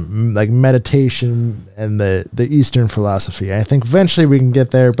of a like meditation and the Eastern philosophy. I think eventually we can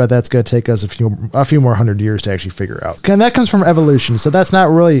get there, but that's going to take us a few more 100 years to actually figure out. And that comes from evolution, so that's not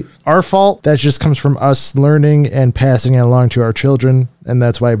really our fault. That just comes from us learning and passing it along to our children, and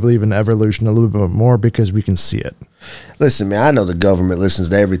that's why I believe in evolution a little bit more, because we can see it. Listen, man, I know the government listens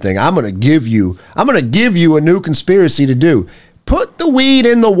to everything. I'm going to give you a new conspiracy to do. Put the weed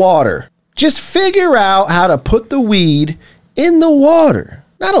in the water. Just figure out how to put the weed in the water.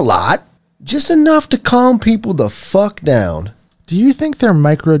 Not a lot, just enough to calm people the fuck down. Do you think they're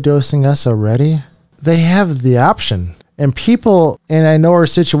microdosing us already? They have the option. And people, and I know our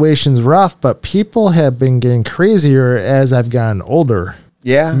situation's rough, but people have been getting crazier as I've gotten older.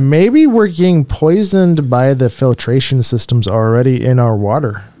 Yeah. Maybe we're getting poisoned by the filtration systems already in our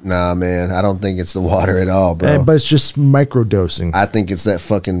water. Nah, man, I don't think it's the water at all, bro. But it's just microdosing. I think it's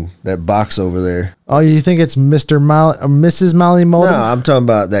that box over there. Oh, you think it's Mrs. Molly Mulder? No, I'm talking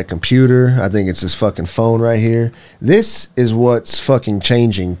about that computer. I think it's this fucking phone right here. This is what's fucking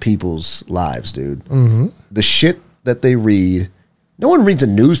changing people's lives, dude. Mm-hmm. The shit that they read. No one reads a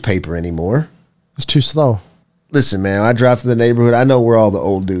newspaper anymore. It's too slow. Listen, man, I drive through the neighborhood. I know where all the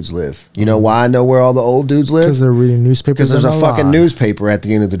old dudes live. You know why I know where all the old dudes live? Because they're reading newspapers. Because there's a fucking newspaper at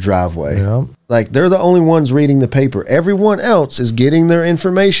the end of the driveway. Yep. Like, they're the only ones reading the paper. Everyone else is getting their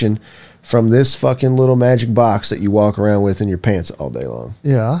information from this fucking little magic box that you walk around with in your pants all day long.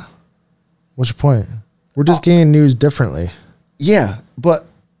 Yeah. What's your point? We're just getting news differently. Yeah, but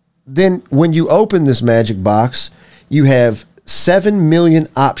then when you open this magic box, you have 7 million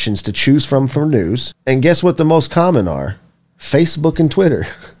options to choose from for news. And guess what the most common are? Facebook and Twitter.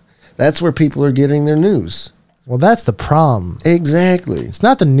 That's where people are getting their news. Well, that's the problem. Exactly. It's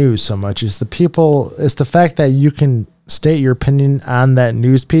not the news so much. It's the people. It's the fact that you can state your opinion on that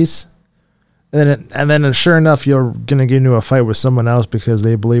news piece. And then sure enough, you're going to get into a fight with someone else because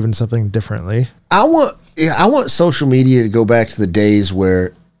they believe in something differently. I want social media to go back to the days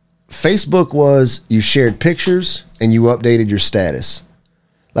where Facebook was you shared pictures and you updated your status.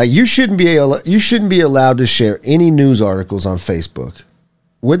 Like, you shouldn't be allowed to share any news articles on Facebook.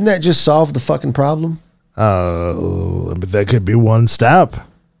 Wouldn't that just solve the fucking problem? But that could be one step.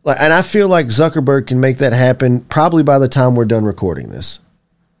 And I feel like Zuckerberg can make that happen probably by the time we're done recording this.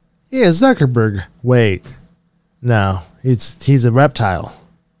 Yeah, Zuckerberg. Wait. No, he's a reptile.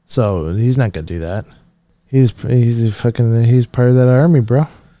 So he's not going to do that. He's part of that army, bro.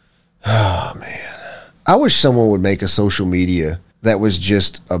 Oh, man. I wish someone would make a social media that was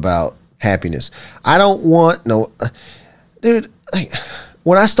just about happiness. I don't want dude,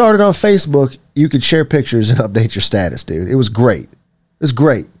 when I started on Facebook, you could share pictures and update your status, dude. It was great.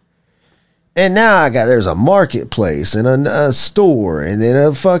 And now there's a marketplace and a store and then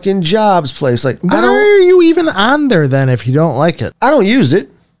a fucking jobs place. Like, Why are you even on there then if you don't like it? I don't use it.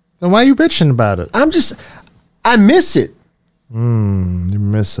 Then why are you bitching about it? I miss it. You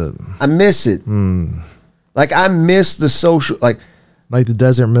miss it. I miss it. Like, I miss the social, like the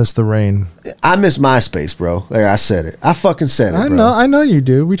desert missed the rain. I miss MySpace, bro. There, I said it. I fucking said it, bro. I know you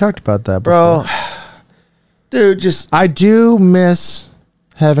do. We talked about that before. Bro, dude, I do miss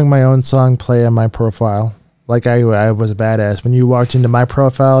having my own song play on my profile. Like I was a badass. When you walked into my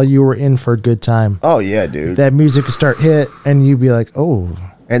profile, you were in for a good time. Oh, yeah, dude. That music would start hit, and you'd be like, oh.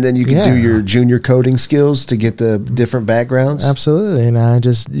 And then you can do your junior coding skills to get the different backgrounds. Absolutely. And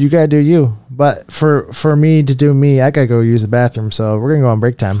you got to do you. But for me to do me, I got to go use the bathroom. So we're going to go on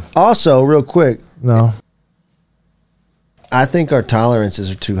break time. Also, real quick. No. I think our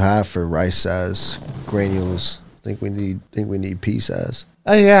tolerances are too high for rice size granules. I think we need pea size.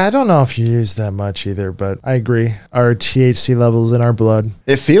 Yeah, I don't know if you use that much either, but I agree. Our THC levels in our blood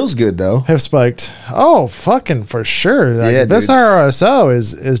It feels good though. have spiked. Oh, fucking for sure. Like, Yeah, this dude. RSO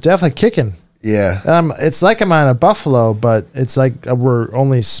is definitely kicking. Yeah. It's like I'm on a buffalo, but it's like we're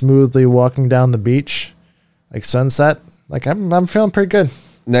only smoothly walking down the beach, like sunset. Like I'm feeling pretty good.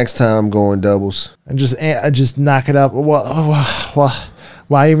 Next time I'm going doubles. And just knock it up. Well,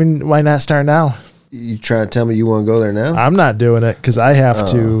 why not start now? You trying to tell me you want to go there now? I'm not doing it because I have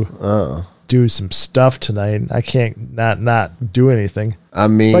to do some stuff tonight. I can't not do anything. I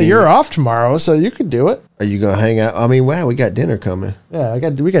mean, But you're off tomorrow, so you could do it. Are you gonna hang out? I mean, wow, we got dinner coming. Yeah,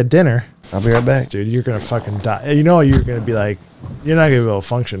 we got dinner. I'll be right back. Dude, you're gonna fucking die. You know you're gonna be like, you're not gonna be able to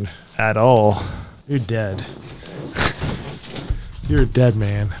function at all. You're dead. You're a dead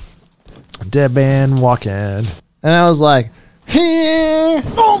man. Dead man walking. And I was like,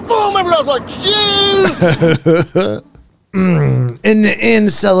 Boom, boom, everybody's like, yeah. in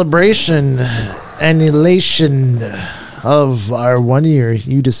celebration and elation of our 1 year,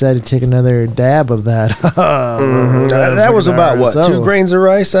 you decided to take another dab of that. That was about what? 2 grains of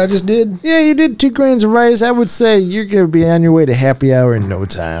rice I just did? Yeah, you did 2 grains of rice. I would say you're going to be on your way to happy hour in no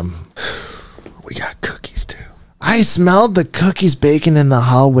time. We got cookies too. I smelled the cookies baking in the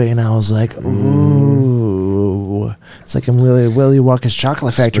hallway, and I was like, ooh. It's like I'm really Willy Wonka's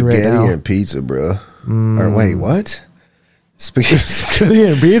chocolate factory right now. Spaghetti and pizza, bro. Or wait, what? Spaghetti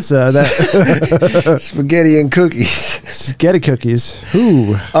and pizza. Spaghetti and cookies. Spaghetti cookies.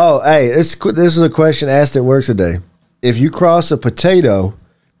 Ooh. Oh, hey, this is a question asked at work today. If you cross a potato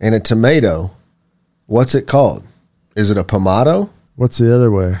and a tomato, what's it called? Is it a pomado? What's the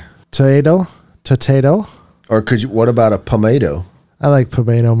other way? Potato? Or what about a pomado? I like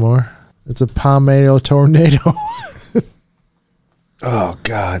pomado more. It's a pomado tornado. Oh,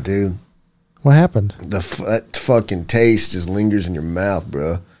 God, dude. What happened? That fucking taste just lingers in your mouth,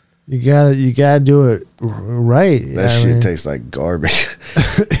 bro. You gotta do it right. That shit tastes like garbage.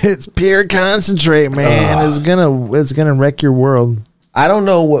 It's pure concentrate, man. It's gonna wreck your world. I don't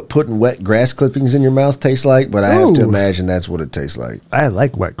know what putting wet grass clippings in your mouth tastes like, but I have to imagine that's what it tastes like. I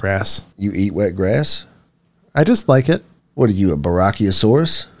like wet grass. You eat wet grass? I just like it. What are you, a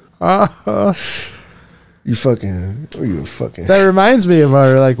Brachiosaurus? You fucking. That reminds me of one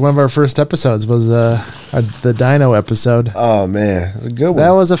of our first episodes was the Dino episode. Oh man, it was a good one. That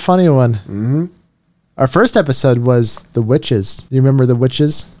was a funny one. Mm-hmm. Our first episode was the witches. You remember the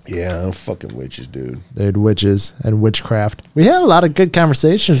witches? Yeah, I'm fucking witches, dude. Dude, witches and witchcraft. We had a lot of good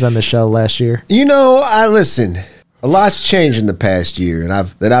conversations on the show last year. You know, I listen. A lot's changed in the past year, and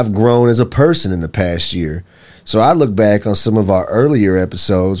I've grown as a person in the past year. So I look back on some of our earlier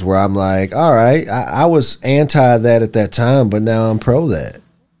episodes where I'm like, all right, I was anti that at that time, but now I'm pro that.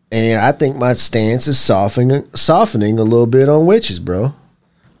 And I think my stance is softening a little bit on witches, bro.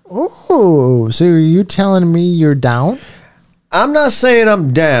 Oh, so are you telling me you're down? I'm not saying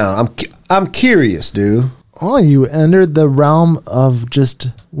I'm down. I'm curious, dude. Oh, you entered the realm of just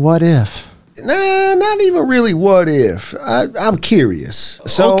what if. Nah, not even really what if. I'm curious.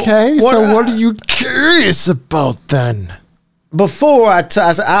 So okay, what are you curious about then? Before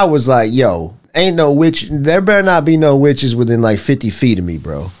I was like, yo, ain't no witch. There better not be no witches within like 50 feet of me,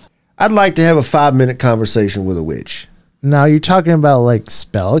 bro. I'd like to have a 5-minute conversation with a witch. Now, you're talking about like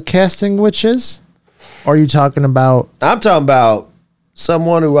spell casting witches? Or are you talking about... I'm talking about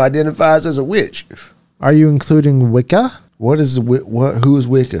someone who identifies as a witch. Are you including Wicca? Who is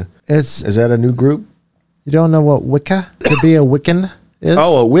Wicca? Is that a new group? You don't know what Wicca? To be a Wiccan is?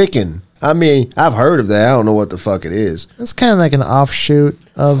 Oh, a Wiccan. I mean, I've heard of that. I don't know what the fuck it is. It's kind of like an offshoot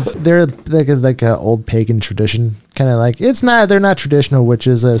of they're like a old pagan tradition. Kind of like they're not traditional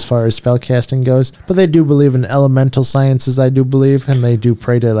witches as far as spell casting goes, but they do believe in elemental sciences. I do believe, and they do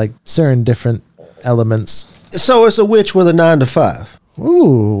pray to like certain different elements. So it's a witch with a 9 to 5.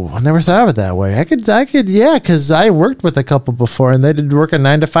 Ooh, I never thought of it that way. I could, yeah, because I worked with a couple before, and they did work a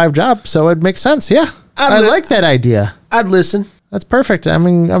 9 to 5 job, so it makes sense. Yeah, I like that idea. I'd listen. That's perfect. I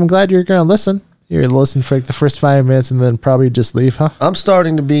mean, I'm glad you're going to listen. You're going to listen for like the first 5 minutes and then probably just leave, huh? I'm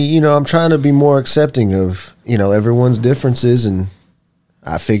starting to be, I'm trying to be more accepting of, everyone's differences, and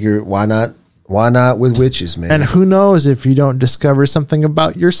I figure why not with witches, man? And who knows if you don't discover something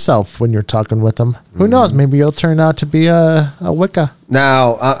about yourself when you're talking with them? Who knows? Maybe you'll turn out to be a Wicca.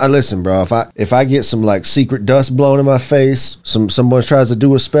 Now, I listen, bro. If I get some like secret dust blown in my face, someone tries to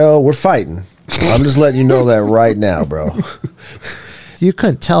do a spell, we're fighting. I'm just letting you know that right now, bro. You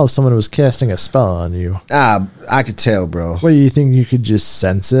couldn't tell if someone was casting a spell on you. I could tell, bro. What, do you think you could just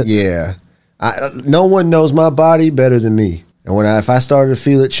sense it? Yeah. No one knows my body better than me. And if I started to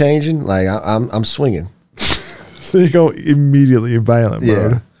feel it changing, like I'm swinging. So you go immediately violent mode.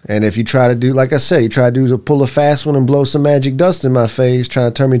 Yeah. And if you try to do, like I say, to pull a fast one and blow some magic dust in my face,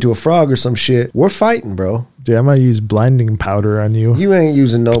 trying to turn me into a frog or some shit, we're fighting, bro. Dude, I'm going to use blinding powder on you. You ain't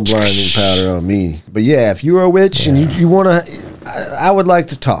using no blinding powder on me. But yeah, if you're a witch and you want to, I would like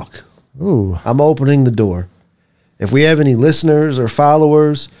to talk. Ooh. I'm opening the door. If we have any listeners or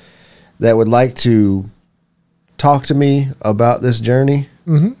followers that would like to talk to me about this journey,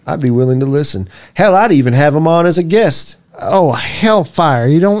 I'd be willing to listen. Hell, I'd even have them on as a guest. Oh, hellfire.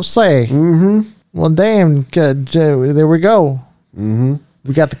 You don't say. Mm-hmm. Well, damn. There we go. Mm-hmm.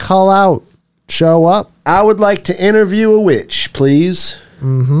 We got the call out. Show up. I would like to interview a witch, please.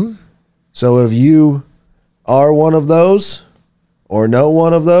 Mm-hmm. So if you are one of those or know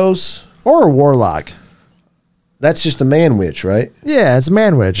one of those. Or a warlock. That's just a man witch, right? Yeah, it's a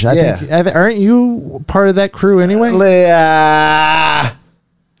man witch. I think, aren't you part of that crew anyway?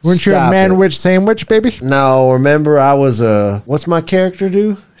 Weren't you a man witch sandwich, baby? No, remember I was what's my character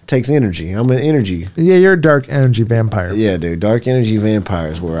do? Takes energy. I'm an energy. Yeah, you're a dark energy vampire. Yeah, dude. Dark energy vampire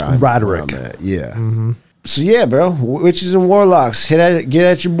is where I'm at. Yeah. Mm-hmm. So yeah, bro. Witches and warlocks. Get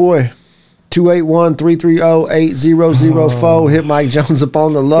at your boy. 281-330-8004. Hit Mike Jones up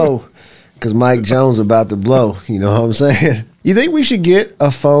on the low. Because Mike Jones about to blow. You know what I'm saying? You think we should get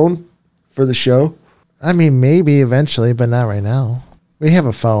a phone for the show? I mean, maybe eventually, but not right now. We have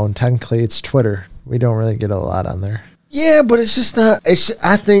a phone. Technically, it's Twitter. We don't really get a lot on there. Yeah, but it's just not.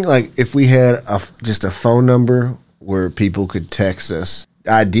 I think like if we had just a phone number where people could text us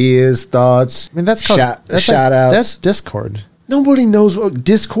ideas, thoughts. I mean, that's called shout outs. That's Discord. Nobody knows what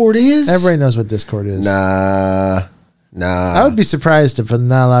Discord is. Everybody knows what Discord is. Nah. I would be surprised if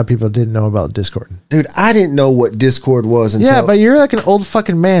not a lot of people didn't know about Discord. Dude, I didn't know what Discord was until... Yeah, but you're like an old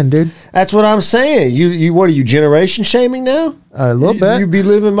fucking man, dude. That's what I'm saying. You what are you, generation shaming now? A little bit. You be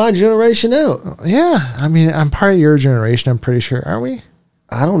living my generation out. Yeah. I mean, I'm part of your generation, I'm pretty sure. Aren't we?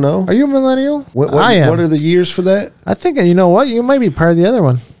 I don't know. Are you a millennial? I am. What are the years for that? I think, you know what? You might be part of the other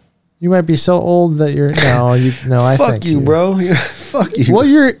one. You might be so old that you're... No, I think... Fuck you, bro. Fuck you. Well,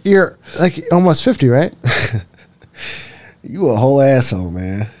 you're like almost 50, right? You a whole asshole,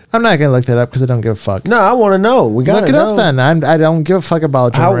 man. I'm not gonna look that up because I don't give a fuck. No, I want to know. We gotta look it up then. I don't give a fuck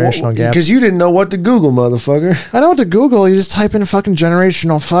about generational gaps. Because you didn't know what to Google, motherfucker. I know what to Google. You just type in fucking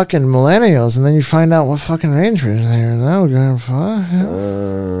generational fucking millennials, and then you find out what fucking range we're there. No, I'm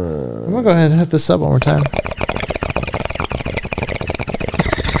gonna go ahead and hit this up one more time.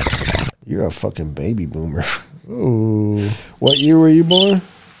 You're a fucking baby boomer. Ooh. What year were you born?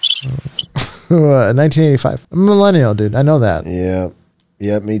 1985. I'm a millennial, dude. I know that. Yeah.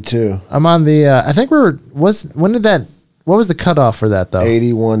 Yeah, me too. I'm on the, I think what was the cutoff for that though?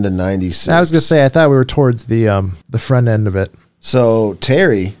 81 to 96. I was going to say, I thought we were towards the front end of it. So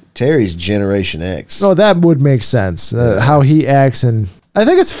Terry's Generation X. Oh, that would make sense. How he acts, and I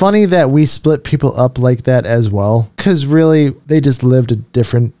think it's funny that we split people up like that as well. Because really, they just lived a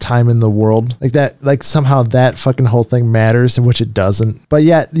different time in the world. Like that, like somehow that fucking whole thing matters, in which it doesn't. But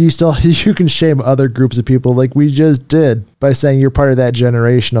yet, you can shame other groups of people like we just did by saying you're part of that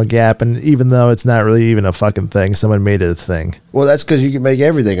generational gap. And even though it's not really even a fucking thing, someone made it a thing. Well, that's because you can make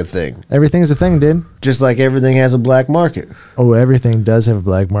everything a thing. Everything's a thing, dude. Just like everything has a black market. Oh, everything does have a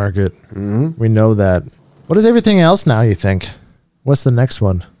black market. Mm-hmm. We know that. What is everything else now, you think? What's the next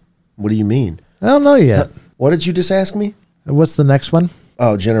one? What do you mean? I don't know yet. What did you just ask me? What's the next one?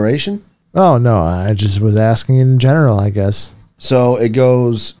 Oh, generation? Oh, no. I just was asking in general, I guess. So it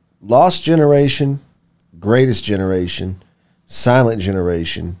goes Lost Generation, Greatest Generation, Silent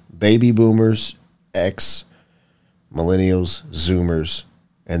Generation, baby boomers, X, millennials, Zoomers,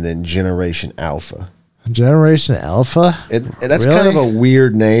 and then Generation Alpha. Generation Alpha? And that's Really? kind of a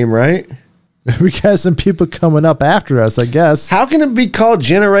weird name, right? We got some people coming up after us, I guess. How can it be called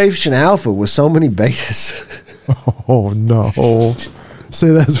Generation Alpha with so many betas? Oh, no. See,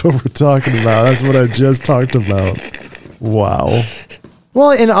 that's what we're talking about. That's what I just talked about. Wow.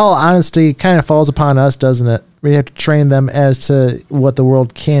 Well, in all honesty, it kind of falls upon us, doesn't it? We have to train them as to what the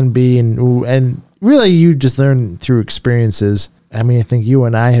world can be, and really you just learn through experiences. I mean, I think you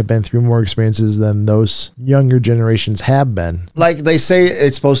and I have been through more experiences than those younger generations have been. Like they say,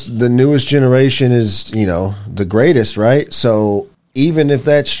 it's supposed to, the newest generation is, you know, the greatest, right? So even if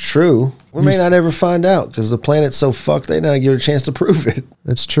that's true, we may not ever find out because the planet's so fucked, they not give it a chance to prove it.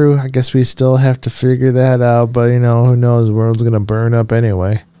 That's true. I guess we still have to figure that out, but, you know, who knows? The world's going to burn up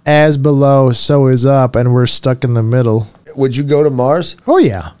anyway. As below, so is up, and we're stuck in the middle. Would you go to Mars? Oh,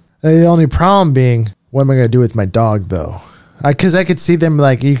 yeah. The only problem being, what am I going to do with my dog, though? Because I could see them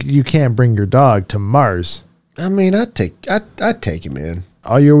like, you can't bring your dog to Mars. I mean, I'd take him in.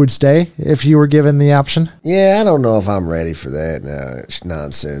 Oh, you would stay if you were given the option? Yeah, I don't know if I'm ready for that. No, it's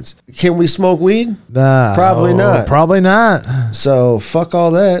nonsense. Can we smoke weed? No, Probably not. Probably not. So fuck all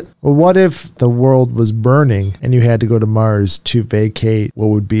that. Well, what if the world was burning and you had to go to Mars to vacate what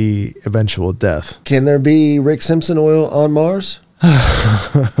would be eventual death? Can there be Rick Simpson oil on Mars?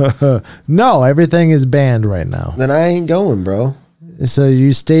 No, everything is banned right now. Then I ain't going, bro. So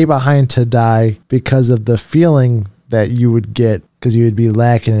you stay behind to die because of the feeling that you would get because you would be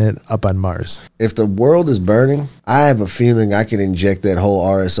lacking it up on Mars. If the world is burning, I have a feeling I can inject that whole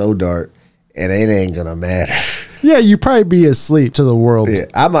RSO dart and it ain't gonna matter. Yeah, you'd probably be asleep to the world. Yeah,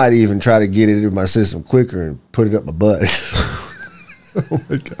 I might even try to get it into my system quicker and put it up my butt. Oh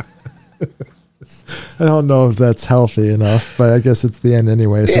my God. I don't know if that's healthy enough, but I guess it's the end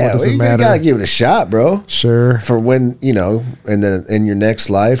anyway, so it doesn't matter. You gotta give it a shot, bro. Sure. For when, you know, and then in your next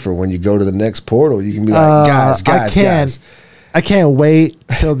life or when you go to the next portal, you can be like, guys. I can't wait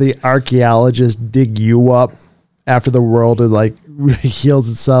till the archaeologists dig you up after the world like heals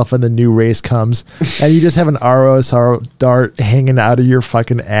itself and the new race comes, and you just have an ROS dart hanging out of your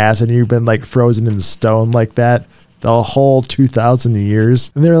fucking ass, and you've been like frozen in stone like that the whole 2,000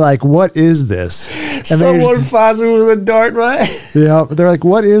 years. And they're like, what is this? And someone finds me with a dart, right? Yeah, they're like,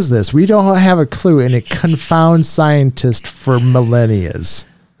 what is this? We don't have a clue, and it confounds scientists for millennia.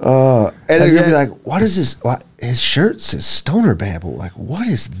 And they're going to be like, what is this? What? His shirt says Stoner Babble. Like, what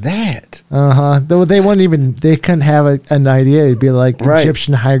is that? They wouldn't even, they couldn't have an idea. It'd be like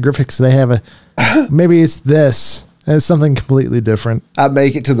Egyptian hieroglyphics. They have maybe it's this. And it's something completely different. I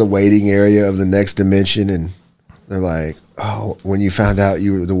make it to the waiting area of the next dimension, and they're like, oh, when you found out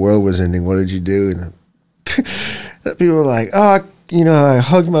the world was ending, what did you do? And people were like, oh, I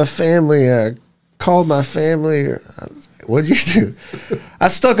hugged my family. I called my family. What did you do? I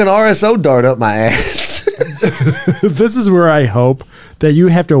stuck an RSO dart up my ass. This is where I hope that you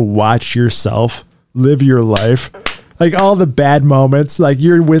have to watch yourself live your life. Like all the bad moments, like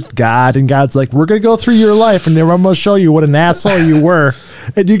you're with God and God's like, we're going to go through your life and then I'm going to show you what an asshole you were.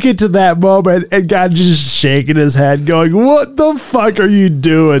 And you get to that moment and God just shaking his head going, what the fuck are you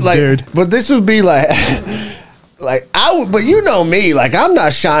doing, dude? But this would be like... Like I would, but you know me, like I'm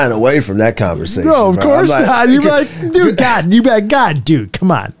not shying away from that conversation. No, of course not. You'd be like, dude, God, you'd be like, God, dude,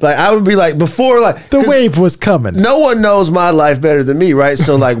 come on. Like I would be like, before, like the wave was coming. No one knows my life better than me, right?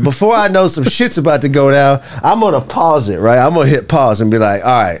 So like before I know some shit's about to go down, I'm gonna pause it, right? I'm gonna hit pause and be like,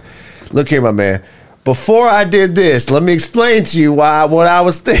 all right, look here, my man. Before I did this, let me explain to you what I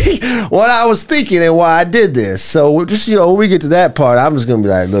was thinking and why I did this. So just when we get to that part, I'm just gonna be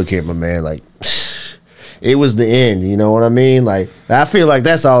like, look here, my man, like. It was the end, you know what I mean? Like, I feel like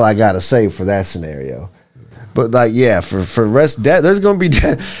that's all I got to say for that scenario. But, like, yeah, for rest, there's going to be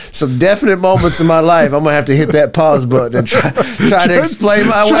some definite moments in my life. I'm going to have to hit that pause button and try to explain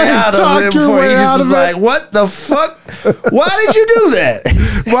my way out of it before he just was like, what the fuck? Why did you do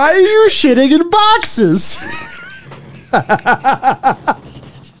that? Why are you shitting in boxes?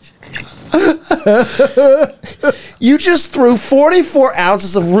 You just threw 44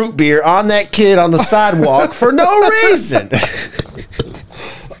 ounces of root beer on that kid on the sidewalk for no reason.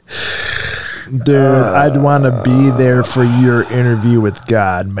 Dude, I'd want to be there for your interview with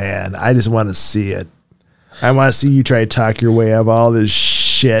God, man. I just want to see it. I want to see you try to talk your way out of all this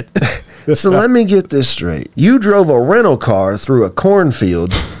shit. So let me get this straight. You drove a rental car through a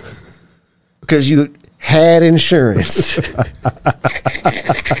cornfield because you had insurance.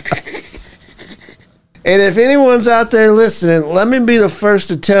 And if anyone's out there listening, let me be the first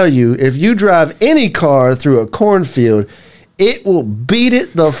to tell you, if you drive any car through a cornfield, it will beat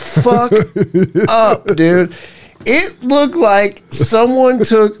it the fuck up, dude. It looked like someone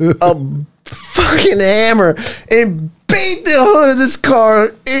took a fucking hammer and beat the hood of this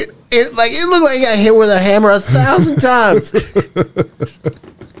car. It looked like it got hit with a hammer 1,000 times.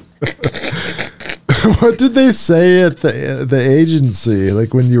 What did they say at the agency?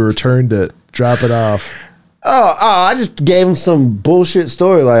 Like when you returned it, drop it off. Oh, I just gave him some bullshit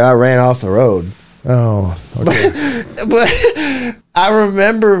story like I ran off the road. Oh, okay. But I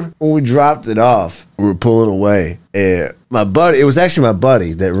remember when we dropped it off, we were pulling away, and it was actually my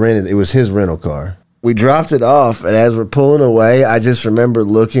buddy that rented, it was his rental car. We dropped it off, and as we're pulling away, I just remember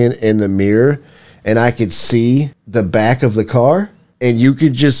looking in the mirror, and I could see the back of the car, and you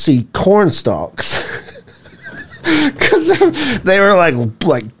could just see corn stalks. Because they were like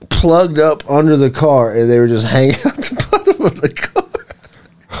plugged up under the car, and they were just hanging out the bottom of the car.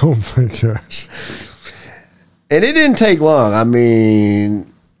 Oh my gosh. And it didn't take long. I mean,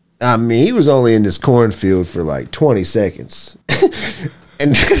 he was only in this cornfield for like 20 seconds.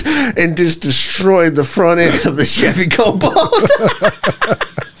 and just destroyed the front end of the Chevy Cobalt.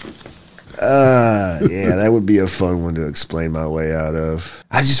 Yeah, that would be a fun one to explain my way out of.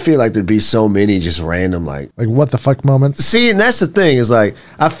 I just feel like there'd be so many just random like what the fuck moments. See, and that's the thing is like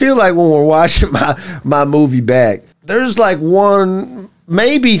I feel like when we're watching my movie back, there's like one,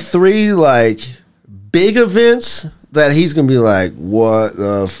 maybe three like big events that he's gonna be like, what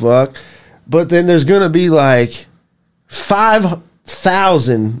the fuck? But then there's gonna be like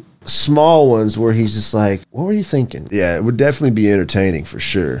 5,000 small ones where he's just like, what were you thinking? Yeah, it would definitely be entertaining for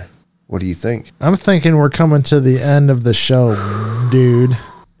sure. What do you think? I'm thinking we're coming to the end of the show, dude.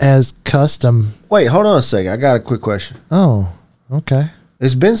 As custom. Wait, hold on a second. I got a quick question. Oh, okay.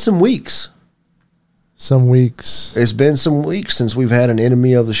 It's been some weeks. Some weeks. It's been some weeks since we've had an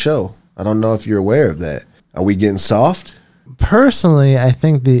enemy of the show. I don't know if you're aware of that. Are we getting soft? Personally, I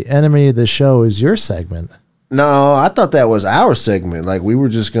think the enemy of the show is your segment. No, I thought that was our segment. Like we were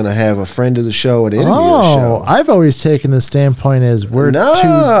just going to have a friend of the show and enemy of the show. I've always taken the standpoint as we're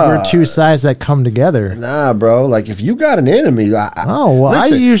two sides that come together. Nah, bro. Like if you got an enemy, listen, I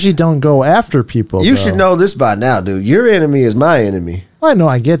usually don't go after people. You should know this by now, dude. Your enemy is my enemy. Well, I know,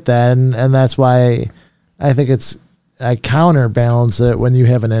 I get that, and that's why I think I counterbalance it when you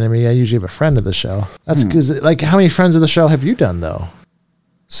have an enemy. I usually have a friend of the show. That's because, like, how many friends of the show have you done though?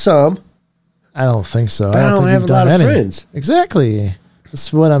 Some. I don't think so. But I don't have a lot of friends. Exactly.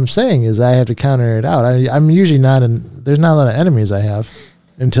 That's what I'm saying is I have to counter it out. I'm usually there's not a lot of enemies I have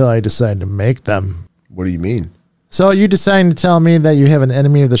until I decide to make them. What do you mean? So are you deciding to tell me that you have an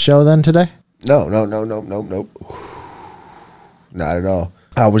enemy of the show then today? No. Not at all.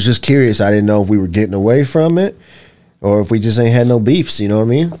 I was just curious. I didn't know if we were getting away from it or if we just ain't had no beefs. You know what I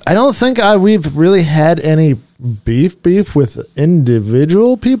mean? I don't think we've really had any beef with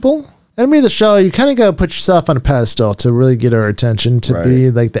individual people. Enemy of the show, you kind of got to put yourself on a pedestal to really get our attention, to be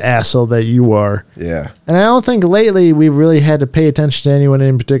like the asshole that you are. Yeah. And I don't think lately we've really had to pay attention to anyone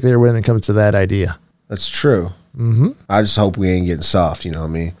in particular when it comes to that idea. That's true. Mm-hmm. I just hope we ain't getting soft, you know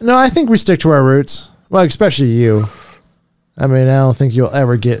what I mean? No, I think we stick to our roots. Well, especially you. I mean, I don't think you'll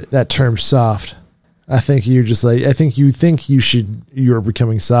ever get that term soft. I think you're just like, I think you're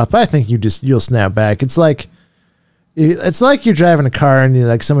becoming soft, but I think you'll snap back. It's like you're driving a car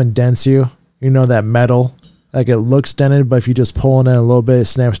and someone dents you. You know that metal, like it looks dented, but if you just pull on it a little bit, it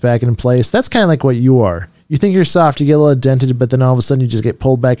snaps back in place. That's kind of like what you are. You think you're soft, you get a little dented, but then all of a sudden you just get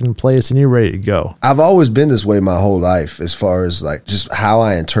pulled back in place and you're ready to go. I've always been this way my whole life as far as like just how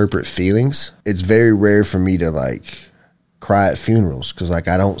I interpret feelings. It's very rare for me to like cry at funerals because like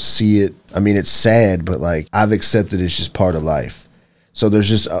I don't see it. I mean, it's sad, but like I've accepted it's just part of life. So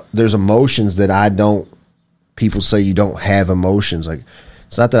there's emotions that I don't. People say you don't have emotions. Like,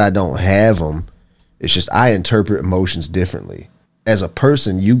 it's not that I don't have them. It's just I interpret emotions differently. As a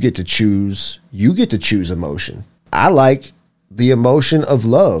person, you get to choose emotion. I like the emotion of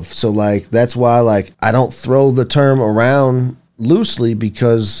love. So like, that's why like I don't throw the term around loosely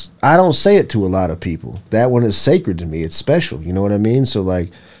because I don't say it to a lot of people. That one is sacred to me. It's special. You know what I mean? So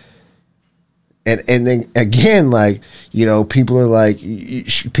like, and then again, like, you know, people are like,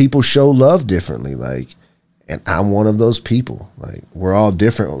 people show love differently. Like, and I'm one of those people. Like, we're all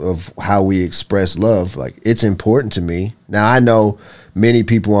different of how we express love. Like, it's important to me. Now, I know many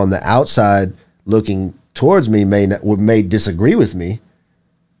people on the outside looking towards me may disagree with me,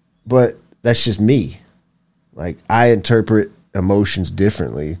 but that's just me. Like, I interpret emotions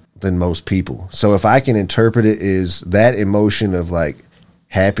differently than most people. So if I can interpret it as that emotion of like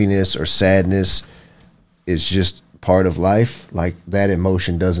happiness or sadness is just part of life, like that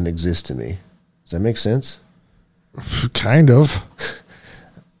emotion doesn't exist to me. Does that make sense? Kind of.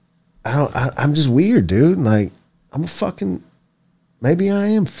 I'm just weird, dude. Like, I'm a fucking, maybe I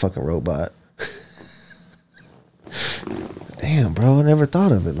am a fucking robot. Damn, bro, I never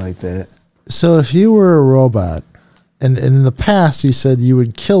thought of it like that. So if you were a robot, and in the past you said you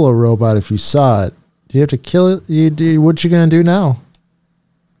would kill a robot if you saw it, do you have to kill it? What you gonna do now?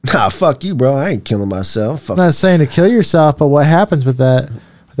 Nah, fuck you, bro. I ain't killing myself. Fuck. I'm not saying to kill yourself, but what happens with that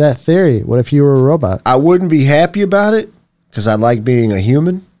theory? What if you were a robot? I wouldn't be happy about it because I like being a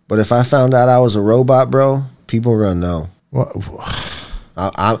human. But if I found out I was a robot, bro, people are gonna know. What?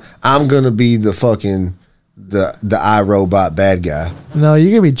 I'm gonna be the fucking the iRobot bad guy. No,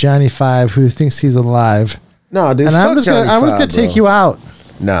 you're gonna be Johnny Five who thinks he's alive. No, dude. And fuck I'm just Johnny gonna Five, take bro. you out.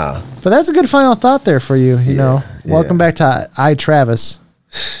 Nah. But that's a good final thought there for you. You know, yeah. welcome back to Travis,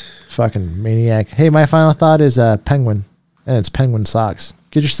 fucking maniac. Hey, my final thought is penguin, and it's penguin socks.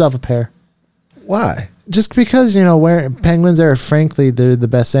 Get yourself a pair. Why? Just because penguins are frankly they're the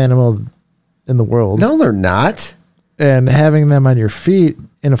best animal in the world. No, they're not. And having them on your feet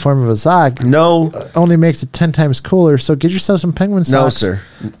in the form of a sock only makes it 10 times cooler. So get yourself some penguin socks. No, sir.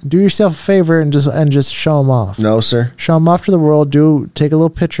 Do yourself a favor and just show them off. No, sir. Show them off to the world. Take a little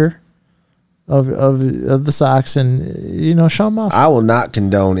picture of the socks and show them off. I will not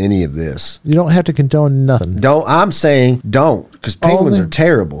condone any of this. You don't have to condone nothing. I'm saying don't, because penguins are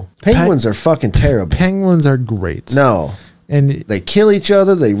terrible. Penguins are fucking terrible. Penguins are great. No. And they kill each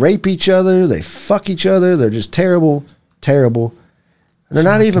other, they rape each other, they fuck each other. They're just terrible, terrible. And they're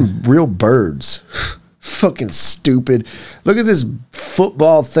not even real birds. Fucking stupid. Look at this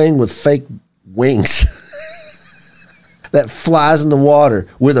football thing with fake wings that flies in the water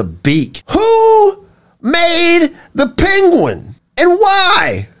with a beak. Who made the penguin? And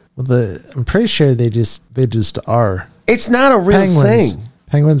why? Well, I'm pretty sure they just are. It's not a real thing.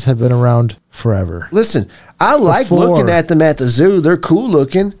 Penguins have been around forever. Listen, I like looking at them at the zoo. They're cool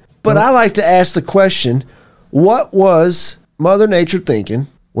looking. But I like to ask the question, what was Mother Nature thinking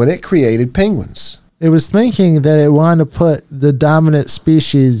when it created penguins? It was thinking that it wanted to put the dominant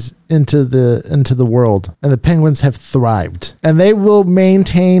species into the world. And the penguins have thrived. And they will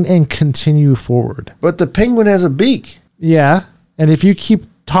maintain and continue forward. But the penguin has a beak. Yeah. And if you keep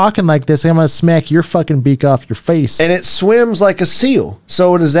talking like this, I'm going to smack your fucking beak off your face. And it swims like a seal.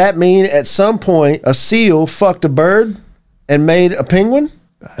 So does that mean at some point a seal fucked a bird and made a penguin?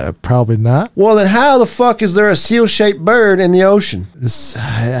 Probably not. Well, then how the fuck is there a seal-shaped bird in the ocean?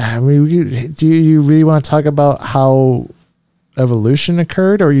 Do you really want to talk about how evolution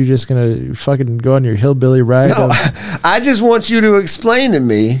occurred, or are you just going to fucking go on your hillbilly ride? No, I just want you to explain to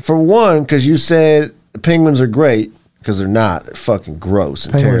me, for one, because you said penguins are great. Because they're not. They're fucking gross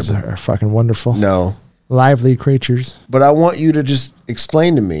and penguins terrible. Are fucking wonderful. No. Lively creatures. But I want you to just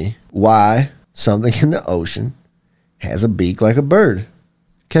explain to me why something in the ocean has a beak like a bird.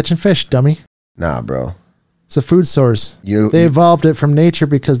 Catching fish, dummy. Nah, bro. It's a food source. They evolved it from nature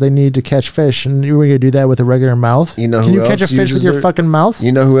because they need to catch fish, and you were going to do that with a regular mouth? You know Can you catch a fish with your fucking mouth?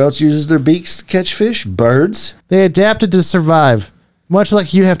 You know who else uses their beaks to catch fish? Birds. They adapted to survive. Much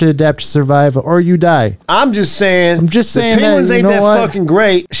like you have to adapt to survive or you die. I'm just saying the penguins ain't that fucking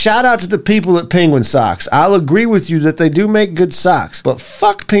great. Shout out to the people at Penguin Socks. I'll agree with you that they do make good socks. But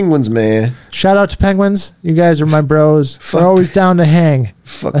fuck penguins, man. Shout out to penguins. You guys are my bros. We're always down to hang.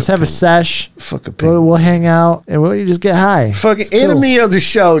 Let's have a sesh. Fuck a penguin. We'll hang out and we'll just get high. Fucking enemy of the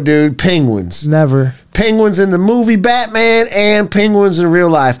show, dude. Penguins. Never. Penguins in the movie Batman and penguins in real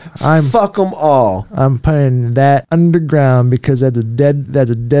life. Fuck them all. I'm putting that underground because that's a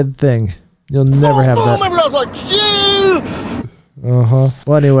dead thing. You'll never have that. Maybe I was like, yeah.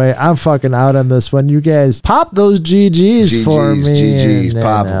 Well, anyway, I'm fucking out on this one. You guys pop those GGs for me. GGs,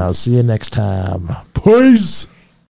 pop 'em. I'll see you next time. Peace.